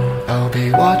 girl. I'll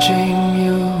be watching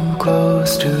you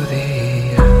close to the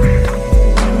end.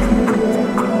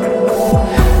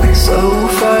 So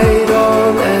fight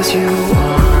on as you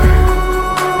are,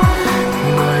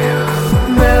 my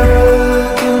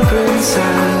American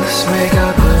princess. May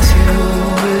God bless you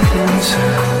with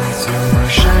incense. You're my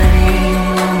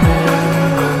shining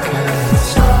American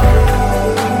star.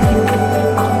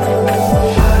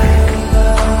 Shining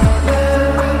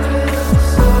American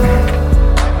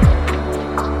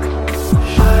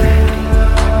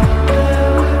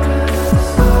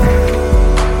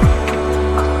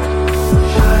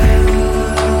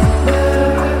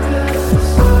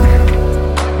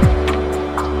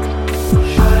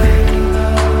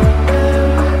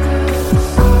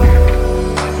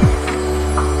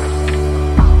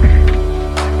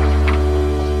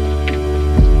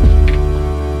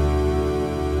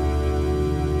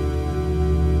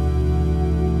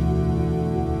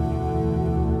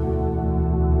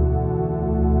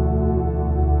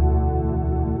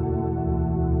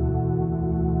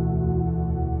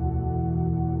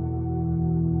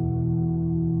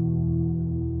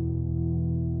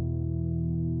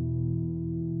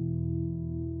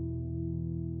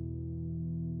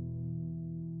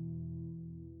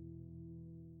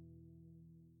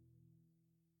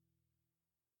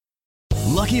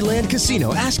Lucky Land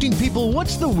Casino, asking people,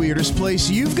 what's the weirdest place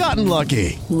you've gotten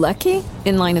lucky? Lucky?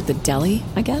 In line at the deli,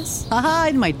 I guess? Aha,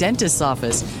 in my dentist's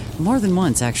office. More than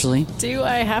once, actually. Do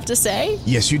I have to say?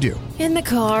 Yes, you do. In the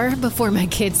car before my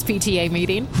kids' PTA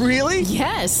meeting. Really?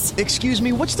 Yes. Excuse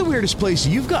me, what's the weirdest place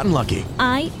you've gotten lucky?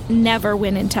 I never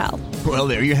win and tell. Well,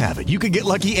 there you have it. You can get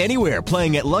lucky anywhere,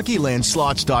 playing at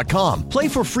LuckyLandSlots.com. Play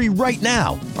for free right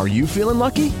now. Are you feeling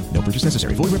lucky? No purchase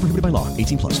necessary. Void where prohibited by law.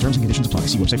 18+. Terms and conditions apply.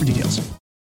 See website for details.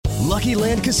 Lucky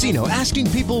Land Casino, asking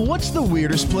people, what's the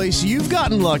weirdest place you've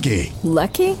gotten lucky?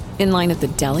 Lucky? In line at the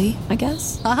deli, I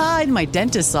guess? Aha, in my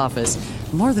dentist's office.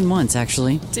 More than once,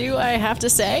 actually. Do I have to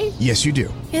say? Yes, you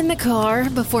do. In the car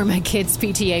before my kids'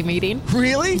 PTA meeting.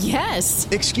 Really? Yes.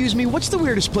 Excuse me, what's the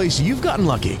weirdest place you've gotten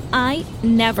lucky? I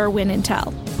never win and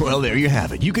tell. Well, there you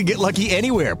have it. You can get lucky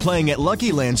anywhere, playing at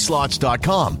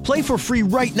LuckyLandSlots.com. Play for free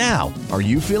right now. Are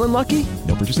you feeling lucky?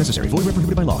 No purchase necessary. Void where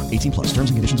prohibited by law. 18+.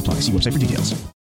 Terms and conditions apply. See website for details.